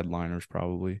other headliners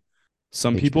probably.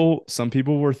 Some Makes people some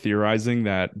people were theorizing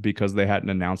that because they hadn't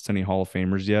announced any Hall of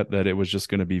Famers yet, that it was just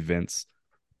going to be Vince.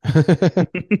 me.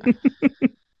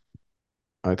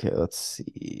 Okay, let's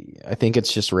see. I think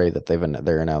it's just Rey that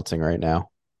they're announcing right now.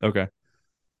 Okay.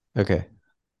 Okay.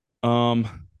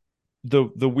 Um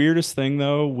the weirdest thing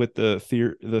though with the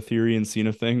Theory and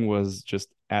Cena thing was just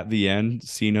at the end,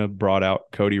 Cena brought out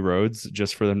Cody Rhodes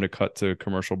just for them to cut to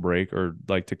commercial break or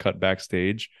like to cut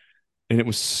backstage, and it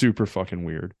was super fucking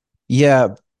weird.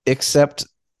 Yeah, except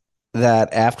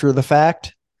that after the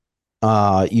fact,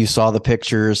 you saw the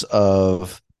pictures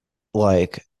of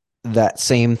like that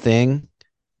same thing,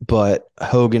 but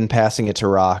Hogan passing it to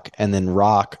Rock, and then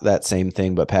Rock that same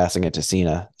thing, but passing it to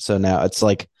Cena. So now it's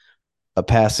like a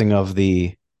passing of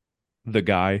The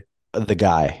guy, the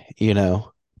guy, you know?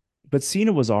 but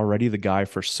Cena was already the guy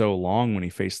for so long when he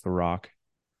faced The Rock.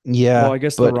 Well, Yeah, I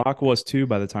guess The but Rock was too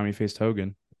by the time he faced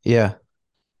Hogan. yeah,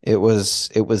 it was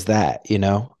that, you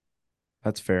know?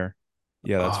 That's fair.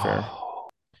 Yeah, that's fair.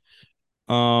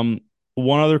 Oh, Um,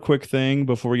 one other quick thing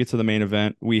before we get to the main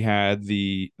event, we had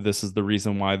this is the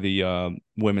reason why the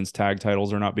women's tag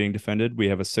titles are not being defended. We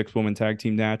have a 6-woman tag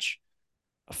team match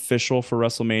official for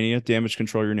WrestleMania, Damage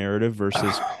Control Your Narrative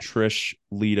versus Trish,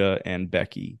 Lita, and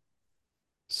Becky.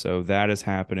 So that is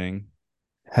happening.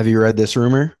 have you read this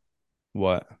rumor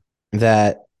What?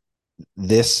 that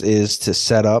this is to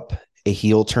set up a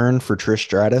heel turn for Trish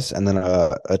Stratus and then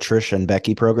a Trish and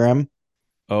Becky program?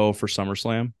 Oh, for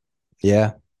SummerSlam?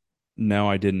 Yeah, No,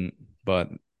 I didn't, but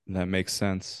that makes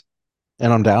sense.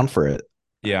 and I'm down for it.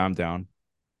 Yeah, I'm down.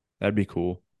 That'd be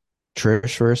cool.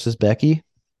 Trish versus Becky.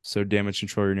 So Damage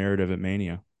Control Your Narrative at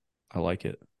Mania. I like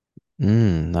it.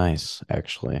 Nice.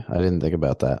 Actually, I didn't think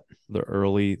about that. The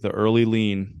early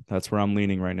lean. That's where I'm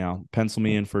leaning right now. Pencil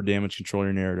me in for Damage Control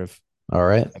Your Narrative All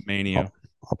right, at Mania.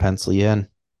 I'll pencil you in.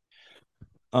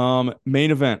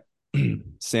 Main event.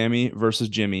 Sammy versus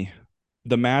Jimmy.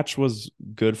 The match was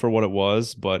good for what it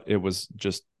was, but it was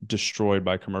just destroyed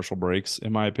by commercial breaks,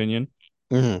 in my opinion.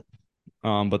 Mhm.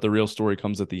 But the real story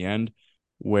comes at the end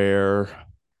where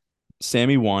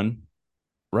Sammy won,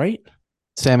 right?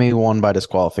 Sammy won by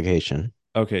disqualification,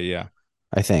 Okay, yeah.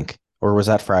 I think, or was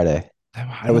that Friday?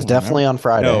 I It was don't definitely remember. on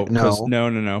Friday. No, because No,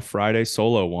 no. Friday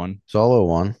Solo won. Solo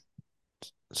won.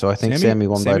 So I think Sammy Sammy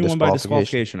won by Sammy won by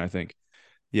disqualification disqualification, I think.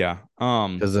 Yeah.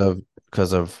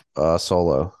 because of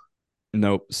Solo.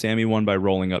 Nope. Sammy won by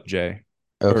rolling up Jay.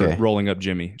 or Okay. rolling up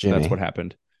Jimmy. That's what Jimmy.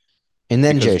 happened. And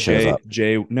then Because Jay shows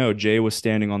up. Jay was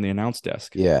standing on the announce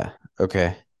desk. Yeah.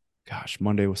 Okay. Gosh,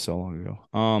 Monday was so long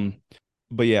ago.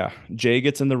 But yeah, Jay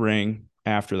gets in the ring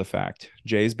after the fact.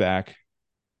 Jay's back,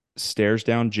 stares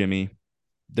down Jimmy.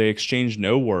 They exchange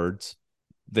no words.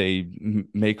 They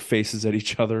make faces at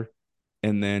each other.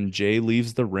 And then Jay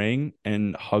leaves the ring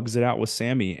and hugs it out with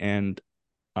Sammy. And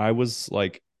I was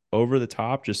like over the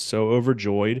top, just so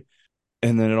overjoyed.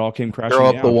 And then it all came crashing Throw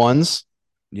up the down. ones.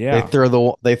 Yeah,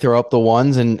 They throw up the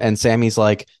ones, and Sammy's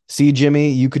like, "See,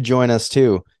 Jimmy, you could join us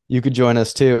too. You could join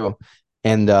us too."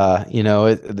 And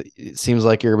it seems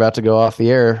like you're about to go off the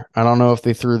air. I don't know if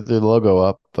they threw their logo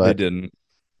up, they but didn't.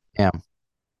 yeah,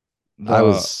 I The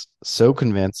was so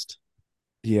convinced.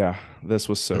 Yeah, this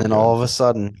was And so then good. all of a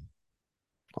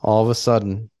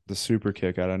sudden, The super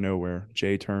kick out of nowhere.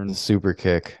 Jay the turns. super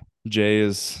kick. Jay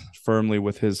is firmly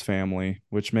with his family,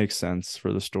 which makes sense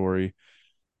for the story.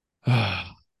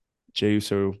 Jey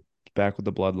Uso back with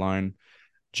the bloodline.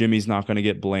 Jimmy's not going to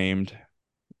get blamed.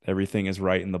 Everything is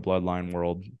right in the bloodline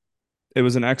world. It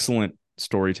was an excellent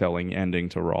storytelling ending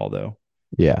to Raw, though.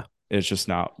 Yeah. It's just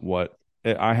not what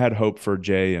I had hope for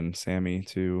Jay and Sammy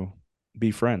to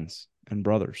be friends and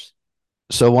brothers.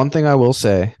 So one thing I will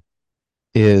say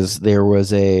is there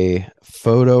was a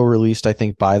photo released, I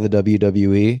think, by the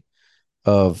WWE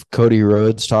of Cody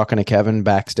Rhodes talking to Kevin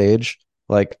backstage,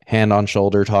 like hand on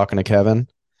shoulder talking to Kevin.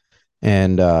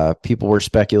 And people were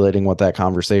speculating what that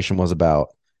conversation was about.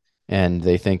 And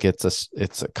they think it's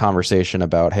a conversation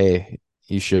about, hey,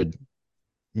 you should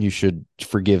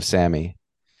forgive Sammy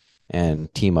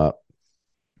and team up.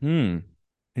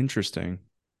 Interesting.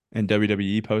 And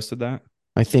WWE posted that?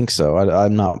 I think so.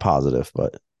 I'm not positive,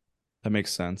 but That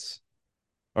makes sense.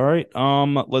 All right.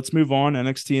 Let's move on.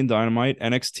 NXT and Dynamite.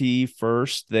 NXT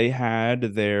first, they had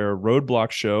their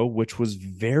Roadblock show, which was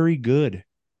very good.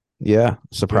 yeah,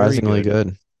 surprisingly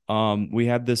good. We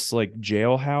had this like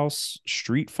jailhouse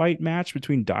street fight match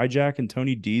between Dijak and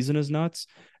Tony Dees and his nuts.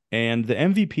 And the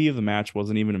MVP of the match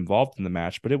wasn't even involved in the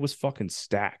match, but it was fucking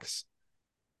Stacks.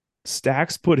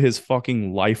 Stacks put his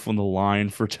fucking life on the line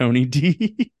for Tony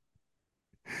D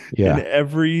in Yeah.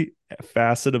 every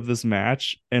facet of this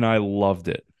match, and I loved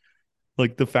it.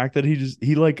 Like the fact that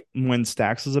he like when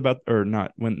Stacks was about or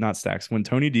not Stacks, when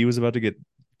Tony D was about to get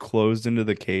closed into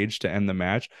the cage to end the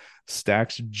match,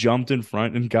 Stacks jumped in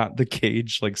front and got the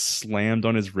cage like slammed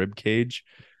on his rib cage.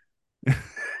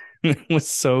 It was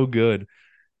so good.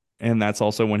 And that's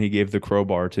also when he gave the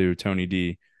crowbar to Tony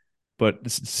D. But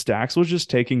Stacks was just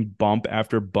taking bump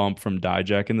after bump from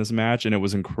Dijak in this match, and it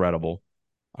was incredible.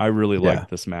 I really Yeah.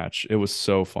 liked this match. It was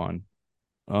so fun.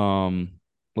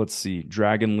 Let's see.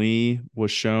 Dragon Lee was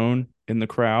shown in the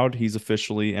crowd. He's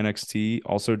officially NXT.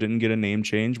 Also didn't get a name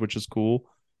change, which is cool.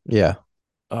 Yeah.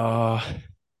 Uh,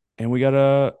 and we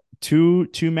got two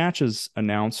matches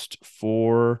announced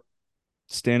for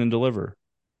Stand and Deliver.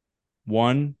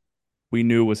 One we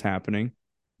knew was happening.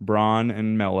 Braun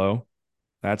and Mello.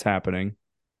 That's happening.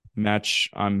 Match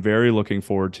I'm very looking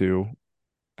forward to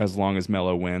as long as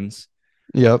Mello wins.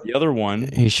 Yep. The other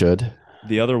one, He should.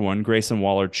 Grayson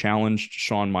Waller challenged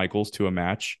Shawn Michaels to a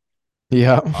match.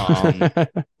 Yeah.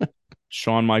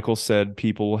 Shawn Michaels said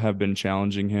people have been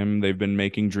challenging him. They've been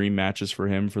making dream matches for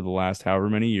him for the last however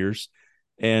many years.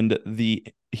 And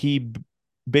he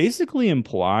basically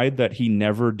implied that he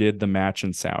never did the match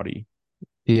in Saudi.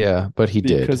 Yeah, but he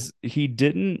did. Because he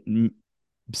didn't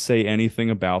say anything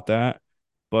about that.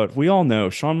 But we all know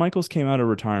Shawn Michaels came out of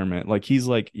retirement. Like he's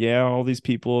like, yeah, all these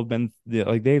people have been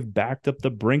like they've backed up the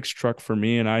Brinks truck for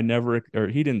me, and I never, or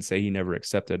he didn't say he never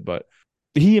accepted, but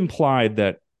he implied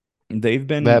that they've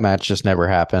been That match just never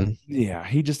happened. Yeah,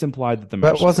 he just implied that the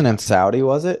That match wasn't in happened. Saudi,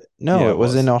 was it? No, Yeah, it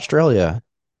was in Australia.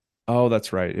 Oh,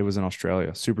 that's right. It was in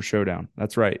Australia. Super Showdown.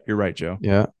 That's right. You're right, Joe.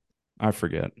 Yeah. I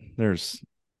forget. There's,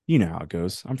 you know how it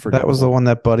goes. I'm That forgetful. was the one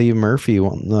that Buddy Murphy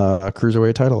won the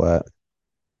cruiserweight title at.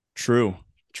 True.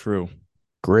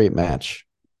 Great match.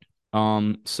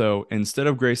 So instead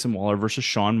of Grayson Waller versus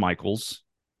Shawn Michaels,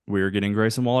 we're getting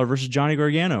Grayson Waller versus Johnny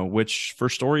Gargano, which for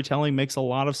storytelling makes a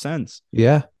lot of sense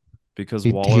Yeah. because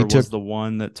He Waller took- was the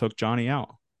one that took Johnny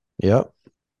out. Yep.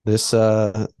 This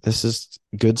is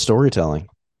good storytelling.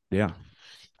 Yeah.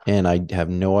 And I have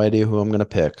no idea who I'm going to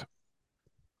pick.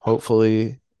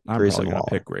 Hopefully, I'm Grayson probably going to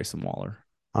Waller. pick Grayson Waller.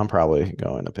 I'm probably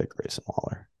going to pick Grayson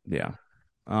Waller. Yeah.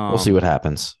 We'll see what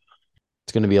happens.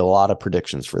 It's going to be a lot of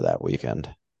predictions for that weekend.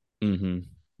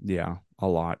 Yeah, a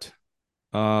lot.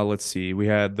 Let's see. We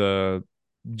had the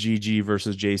GG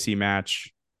versus JC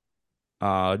match.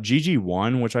 GG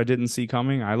won, which I didn't see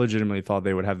coming. I legitimately thought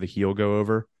they would have the heel go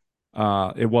over.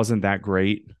 It wasn't that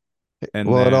great. and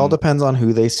Well, it all then depends on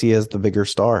who they see as the bigger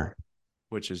star.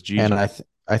 which is And Gigi.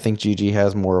 I think Gigi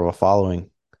has more of a following.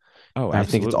 Oh, And I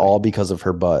think it's absolutely. all because of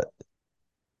her butt.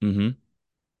 Mm-hmm.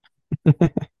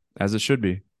 As it should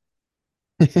be.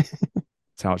 That's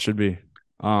how it should be.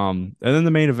 And then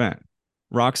the main event.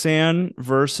 Roxanne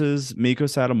versus Miko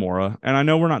Satomura. And I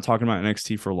know we're not talking about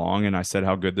NXT for long, and I said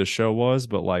how good this show was,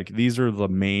 but like these are the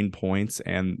main points,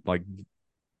 and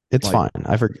It's like fine.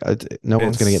 I forgot. No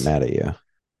one's gonna get it's mad at you.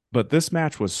 but this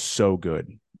match was so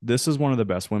good. This is one of the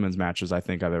best women's matches I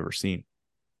think I've ever seen.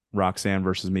 Roxanne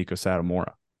versus Miko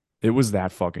Satomura. It was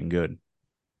that fucking good.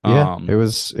 Yeah, Um, it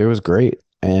was great.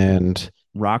 And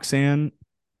Roxanne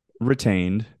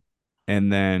retained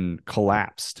and then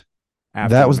collapsed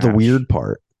after that the was the match. weird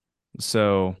part.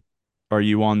 So, are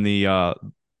you on the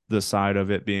side of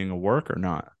it being a work or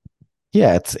not?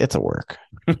 Yeah, it's a work.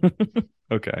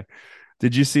 Okay.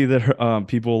 Did you see that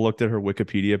people looked at her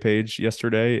Wikipedia page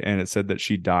yesterday and it said that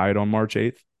she died on March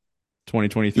 8th,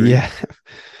 2023? Yeah.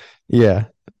 Yeah.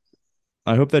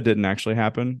 I hope that didn't actually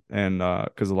happen. And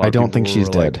because a lot I of don't people think she's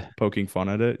were like dead. poking fun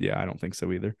at it. Yeah, I don't think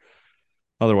so either.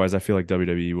 Otherwise, I feel like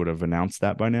WWE would have announced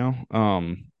that by now.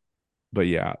 But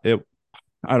yeah,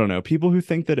 I don't know. People who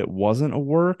think that it wasn't a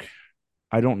work,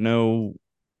 I don't know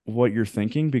what you're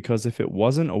thinking because if it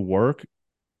wasn't a work,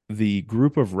 the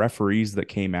group of referees that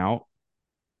came out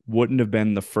wouldn't have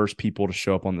been the first people to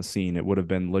show up on the scene. It would have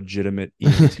been legitimate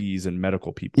EMTs and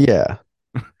medical people. Yeah,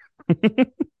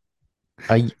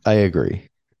 I agree.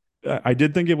 I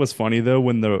did think it was funny though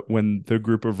when the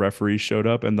group of referees showed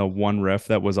up and the one ref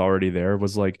that was already there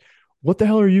was like, "What the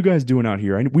hell are you guys doing out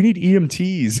here? We need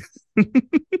EMTs."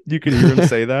 You could hear him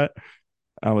say that.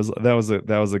 I was that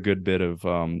was a good bit of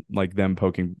like them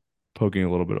poking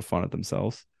a little bit of fun at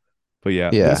themselves. But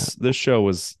yeah, Yeah. this show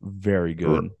was very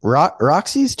good.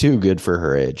 Roxy's too good for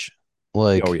her age. Oh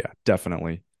Like yeah,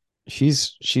 definitely.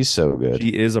 she's so She good.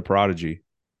 is a prodigy.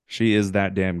 She is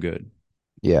that damn good.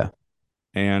 Yeah.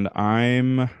 And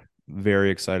I'm very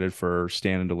excited for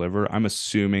Stand and Deliver. I'm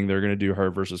assuming they're going to do her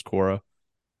versus Cora,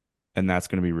 and that's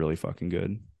going to be really fucking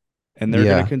good. And they're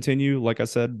going to Yeah. continue, like I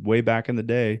said, way back in the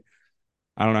day.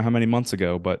 I don't know how many months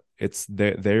ago, but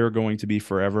they are going to be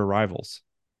forever rivals.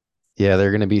 Yeah,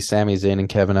 they're gonna be Sami Zayn and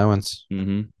Kevin Owens.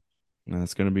 Mm-hmm. And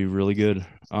it's going to be really good.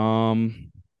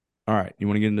 All right, you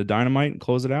want to get into Dynamite and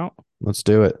close it out? Let's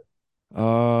do it.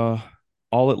 Uh,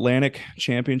 All Atlantic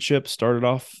Championship started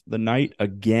off the night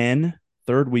again,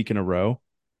 third week in a row.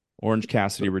 Orange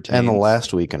Cassidy And the retains.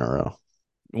 last week in a row.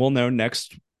 Well, no,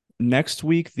 next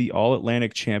week the All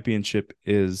Atlantic Championship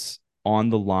is on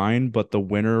the line, but the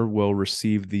winner will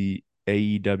receive the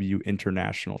AEW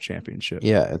International Championship.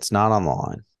 Yeah, it's not on the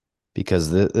line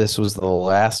because this was the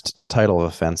last title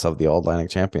offense of the All Atlantic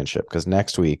Championship. Because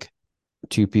next week,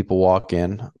 two people walk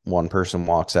in, one person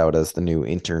walks out as the new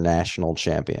international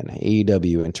champion,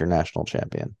 AEW International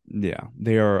Champion. Yeah,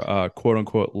 they are quote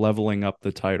unquote leveling up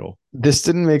the title. This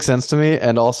didn't make sense to me.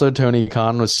 And also, Tony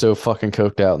Khan was so fucking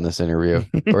coked out in this interview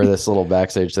or this little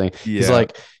backstage thing. He's Yeah,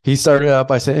 like, he started out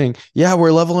by saying, "Yeah,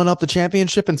 we're leveling up the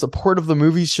championship in support of the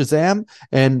movie Shazam."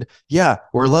 And yeah,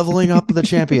 we're leveling up the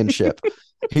championship.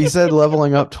 He said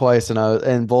leveling up twice.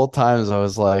 And both times I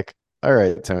was like, all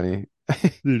right, Tony,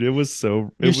 dude, you it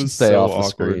should was stay so off the awkward.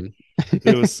 screen.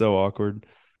 It was so awkward.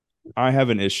 I have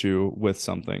an issue with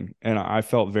something, and I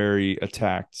felt very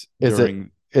attacked Is it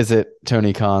during. is it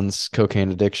Tony Khan's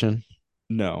cocaine addiction?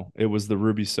 No, it was the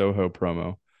Ruby Soho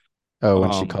promo. Oh,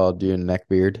 when she Um, called you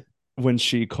neckbeard. when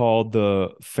she called the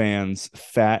fans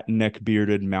fat, neck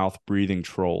bearded, mouth breathing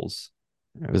trolls.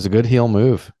 It was a good heel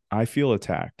move. I feel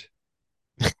attacked.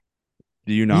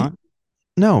 Do you Ye- not?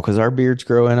 No, because our beards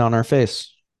grow in on our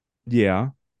face. Yeah,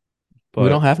 We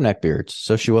don't but have neck beards,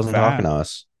 so she we're wasn't talking fat. to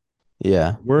us.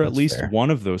 Yeah, We're at that's least fair. one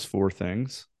of those four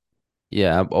things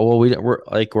Yeah, well,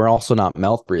 we're also not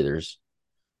mouth breathers.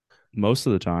 most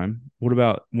of the time. What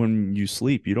about when you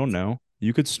sleep? You don't know.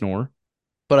 You could snore.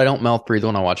 But I don't mouth breathe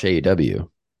when I watch AEW.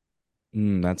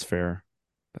 That's fair.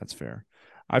 That's fair.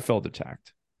 I felt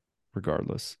attacked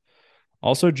regardless.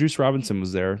 Also, Juice Robinson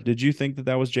was there. Did you think that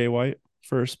that was Jay White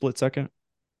for a split second?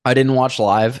 I didn't watch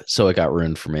live, so it got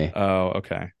ruined for me. Oh,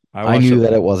 okay. I knew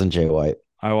that it wasn't Jay White.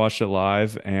 I watched it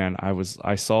live and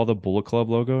I saw the Bullet Club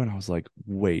logo and I was like,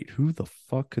 wait, who the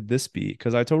fuck could this be?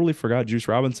 Because I totally forgot Juice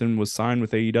Robinson was signed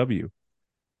with AEW.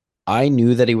 I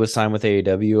knew that he was signed with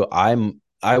AEW.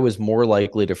 I was more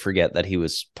likely to forget that he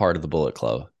was part of the Bullet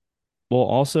Club. Well,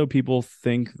 also people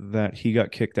think that he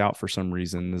got kicked out for some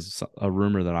reason. This is a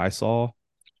rumor that I saw,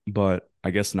 but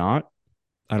I guess not.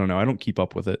 I don't know. I don't keep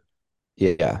up with it.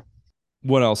 Yeah.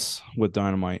 What else with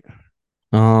Dynamite?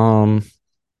 Um,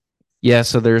 Yeah,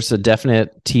 so there's a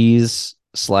definite tease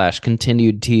slash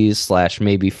continued tease slash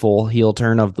maybe full heel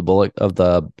turn of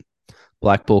the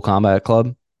Blackpool Combat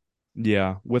Club.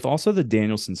 Yeah, with also the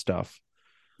Danielson stuff.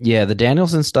 Yeah, the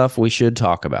Danielson stuff we should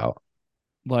talk about.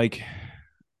 Like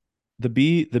the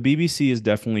BBC is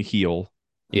definitely heel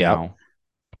Yeah. now,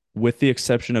 with the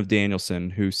exception of Danielson,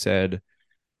 who said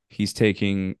he's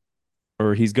taking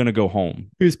or he's going to go home.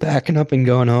 Who's packing up and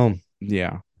going home?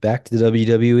 Yeah, Back to the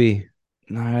WWE.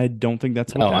 I don't think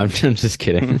that's what No, that I'm means. just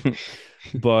kidding.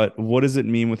 But what does it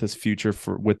mean with his future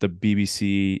with the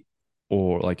BBC?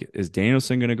 Or like, is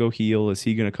Danielson going to go heel? Is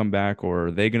he going to come back, or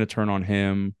are they going to turn on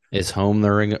him? Is home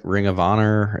the Ring of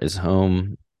Honor? Is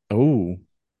home? Oh,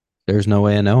 There's no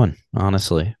way of knowing,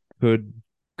 honestly. Hood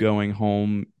going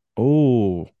home.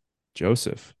 Oh,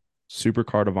 Joseph. Super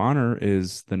Card of Honor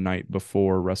is the night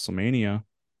before WrestleMania.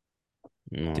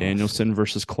 Oh, Danielson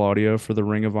versus Claudio for the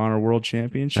Ring of Honor World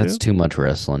Championship. that's too much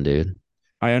wrestling, dude.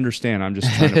 I understand. I'm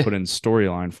just trying to put in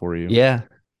storyline for you. Yeah.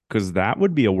 Because that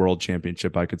would be a world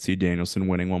championship. I could see Danielson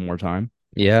winning one more time,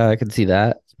 Yeah, I could see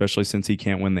that. especially since he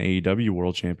can't win the AEW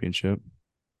World Championship.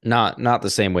 Not the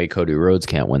same way Cody Rhodes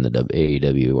can't win the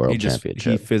AEW World He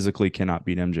Championship. physically cannot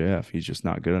beat MJF. He's just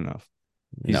not good enough.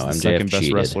 He's No, the MJF second best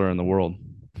cheated. wrestler in the world.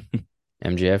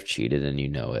 MJF cheated, and you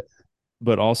know it.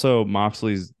 But also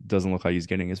Moxley doesn't look like he's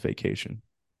getting his vacation.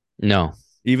 No,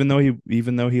 Even though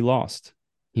he lost.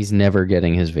 he's never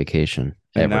getting his vacation.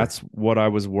 And ever. that's what I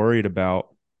was worried about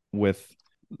with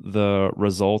the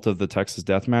result of the Texas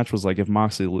Death Match, was like, if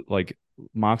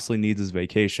Moxley needs his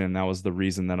vacation, that was the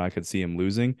reason that I could see him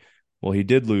losing. Well, he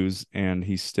did lose, and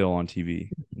he's still on TV,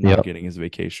 not getting his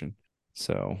vacation.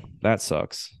 So that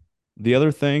sucks. The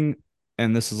other thing,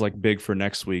 and this is like big for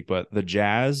next week, but the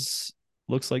Jazz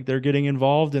looks like they're getting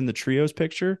involved in the trios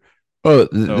picture. Oh,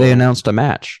 they announced a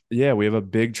match. Yeah, we have a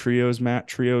big trios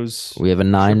match. We have a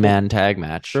 9-man tag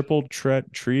match. Triple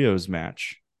threat trios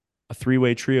match. A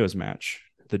 3-way trios match.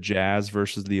 The Jazz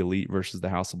versus the Elite versus the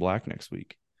House of Black next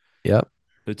week. Yep.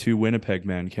 The two Winnipeg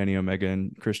men, Kenny Omega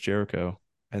and Chris Jericho,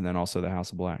 and then also the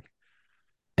House of Black.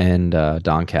 And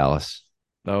Don Callis.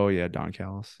 Oh yeah, Don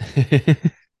Callis.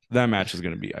 That match is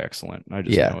going to be excellent. I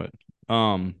just know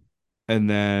it. And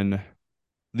then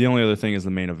the only other thing is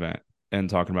the main event and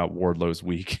talking about Wardlow's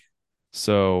week.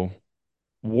 So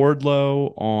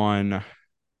Wardlow on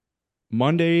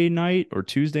Monday night or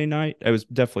Tuesday night, it was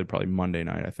definitely probably Monday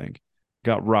night, I think,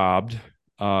 got robbed.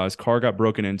 His car got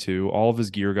broken into. All of his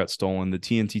gear got stolen. The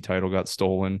TNT title got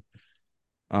stolen.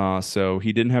 So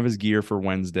he didn't have his gear for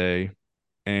Wednesday,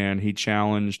 and he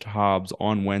challenged Hobbs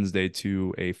on Wednesday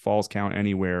to a Falls Count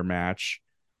Anywhere match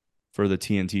for the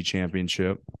TNT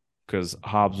Championship, because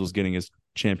Hobbs was getting his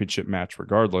championship match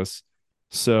regardless.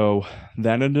 So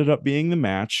that ended up being the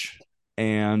match,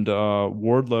 and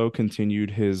Wardlow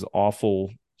continued his awful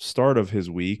start of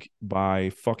his week by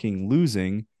fucking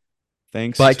losing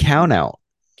thanks by to count out.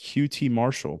 QT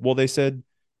Marshall. Well, they said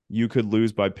you could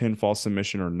lose by pinfall,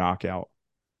 submission, or knockout.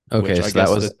 Okay, so that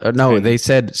was no. They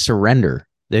said surrender.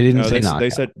 They didn't say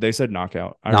knockout. They said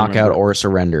knockout. Knockout or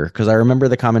surrender, because I remember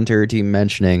the commentary team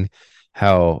mentioning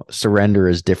how surrender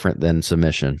is different than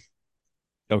submission.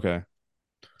 Okay,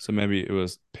 so maybe it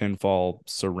was pinfall,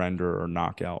 surrender, or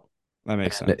knockout. That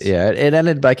makes sense. Yeah, it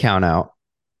ended by count out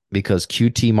because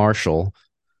QT Marshall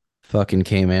fucking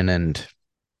came in and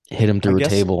hit him through a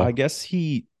table. I guess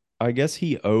he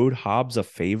owed Hobbs a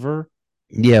favor.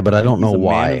 Yeah, but I don't know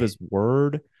why. Man of his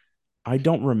word. I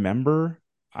don't remember.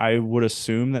 I would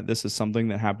assume that this is something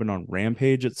that happened on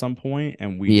Rampage at some point,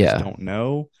 and we just don't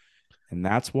know, and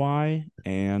that's why.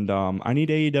 And I need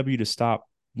AEW to stop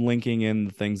linking in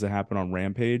the things that happen on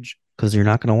Rampage, because you're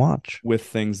not going to watch, with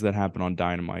things that happen on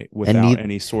Dynamite without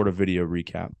any sort of video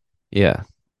recap. Yeah,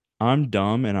 I'm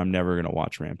dumb, and I'm never going to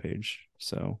watch Rampage.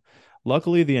 So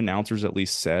luckily, the announcers at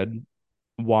least said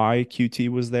why QT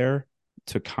was there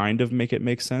to kind of make it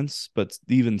make sense. But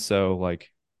even so, like,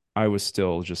 I was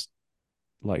still just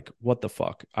like, what the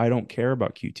fuck? I don't care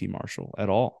about QT Marshall at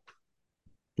all.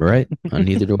 Right.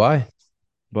 Neither do I.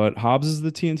 But Hobbs is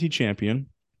the TNT champion.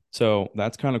 So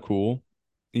that's kind of cool.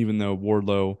 Even though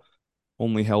Wardlow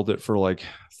only held it for like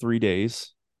 3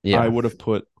 days. Yeah. I would have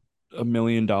put $1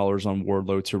 million on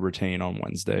Wardlow to retain on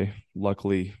Wednesday.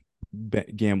 Luckily,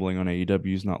 gambling on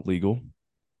AEW is not legal.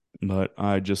 But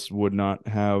I just would not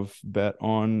have bet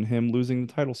on him losing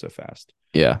the title so fast.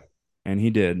 Yeah. And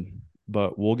he did.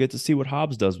 But we'll get to see what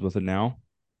Hobbs does with it now.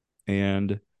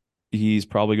 And he's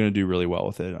probably going to do really well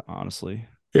with it, honestly.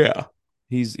 Yeah.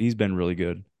 He's been really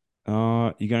good. You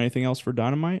got anything else for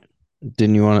Dynamite?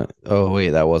 Didn't you want to? Oh,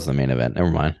 wait, that was the main event.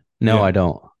 Never mind. No, yeah. I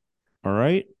don't. All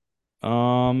right.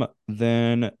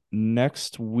 Then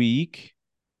next week,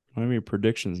 maybe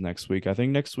predictions next week. I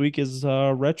think next week is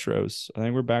retros. I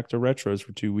think we're back to retros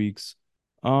for 2 weeks.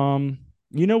 You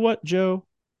know what, Joe?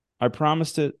 I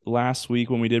promised it last week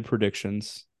when we did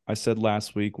predictions. I said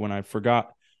last week when I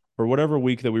forgot, or whatever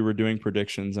week that we were doing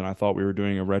predictions and I thought we were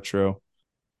doing a retro.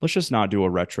 Let's just not do a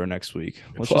retro next week.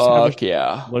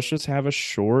 Yeah. Let's just have a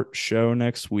short show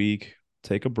next week.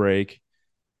 Take a break,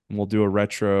 and we'll do a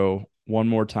retro one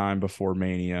more time before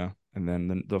Mania, and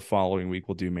then the following week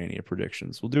we'll do Mania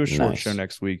predictions. We'll do a short show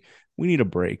next week. We need a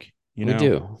break. We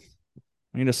do.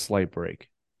 We need a slight break.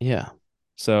 Yeah.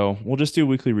 So we'll just do a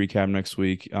weekly recap next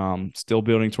week. Still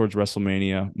building towards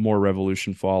WrestleMania, more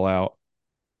Revolution Fallout,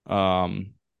 and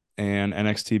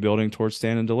NXT building towards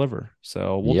Stand and Deliver.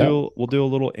 So we'll do a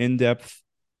little in-depth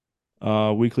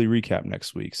weekly recap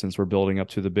next week since we're building up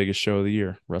to the biggest show of the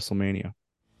year, WrestleMania.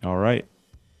 All right.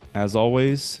 As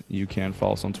always, you can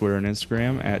follow us on Twitter and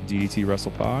Instagram at DDT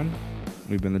WrestlePod.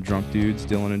 We've been the Drunk Dudes,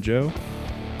 Dylan and Joe.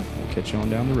 We'll catch you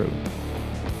on down the road.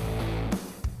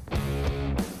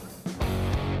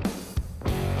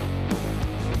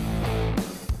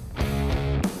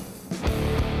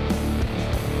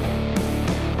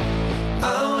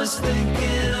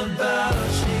 Thinking about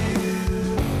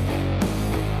you,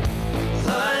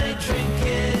 like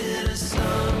drinking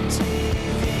some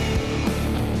TV.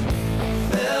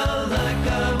 Felt like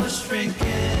I was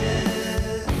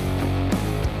drinking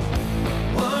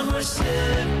one more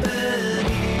sip.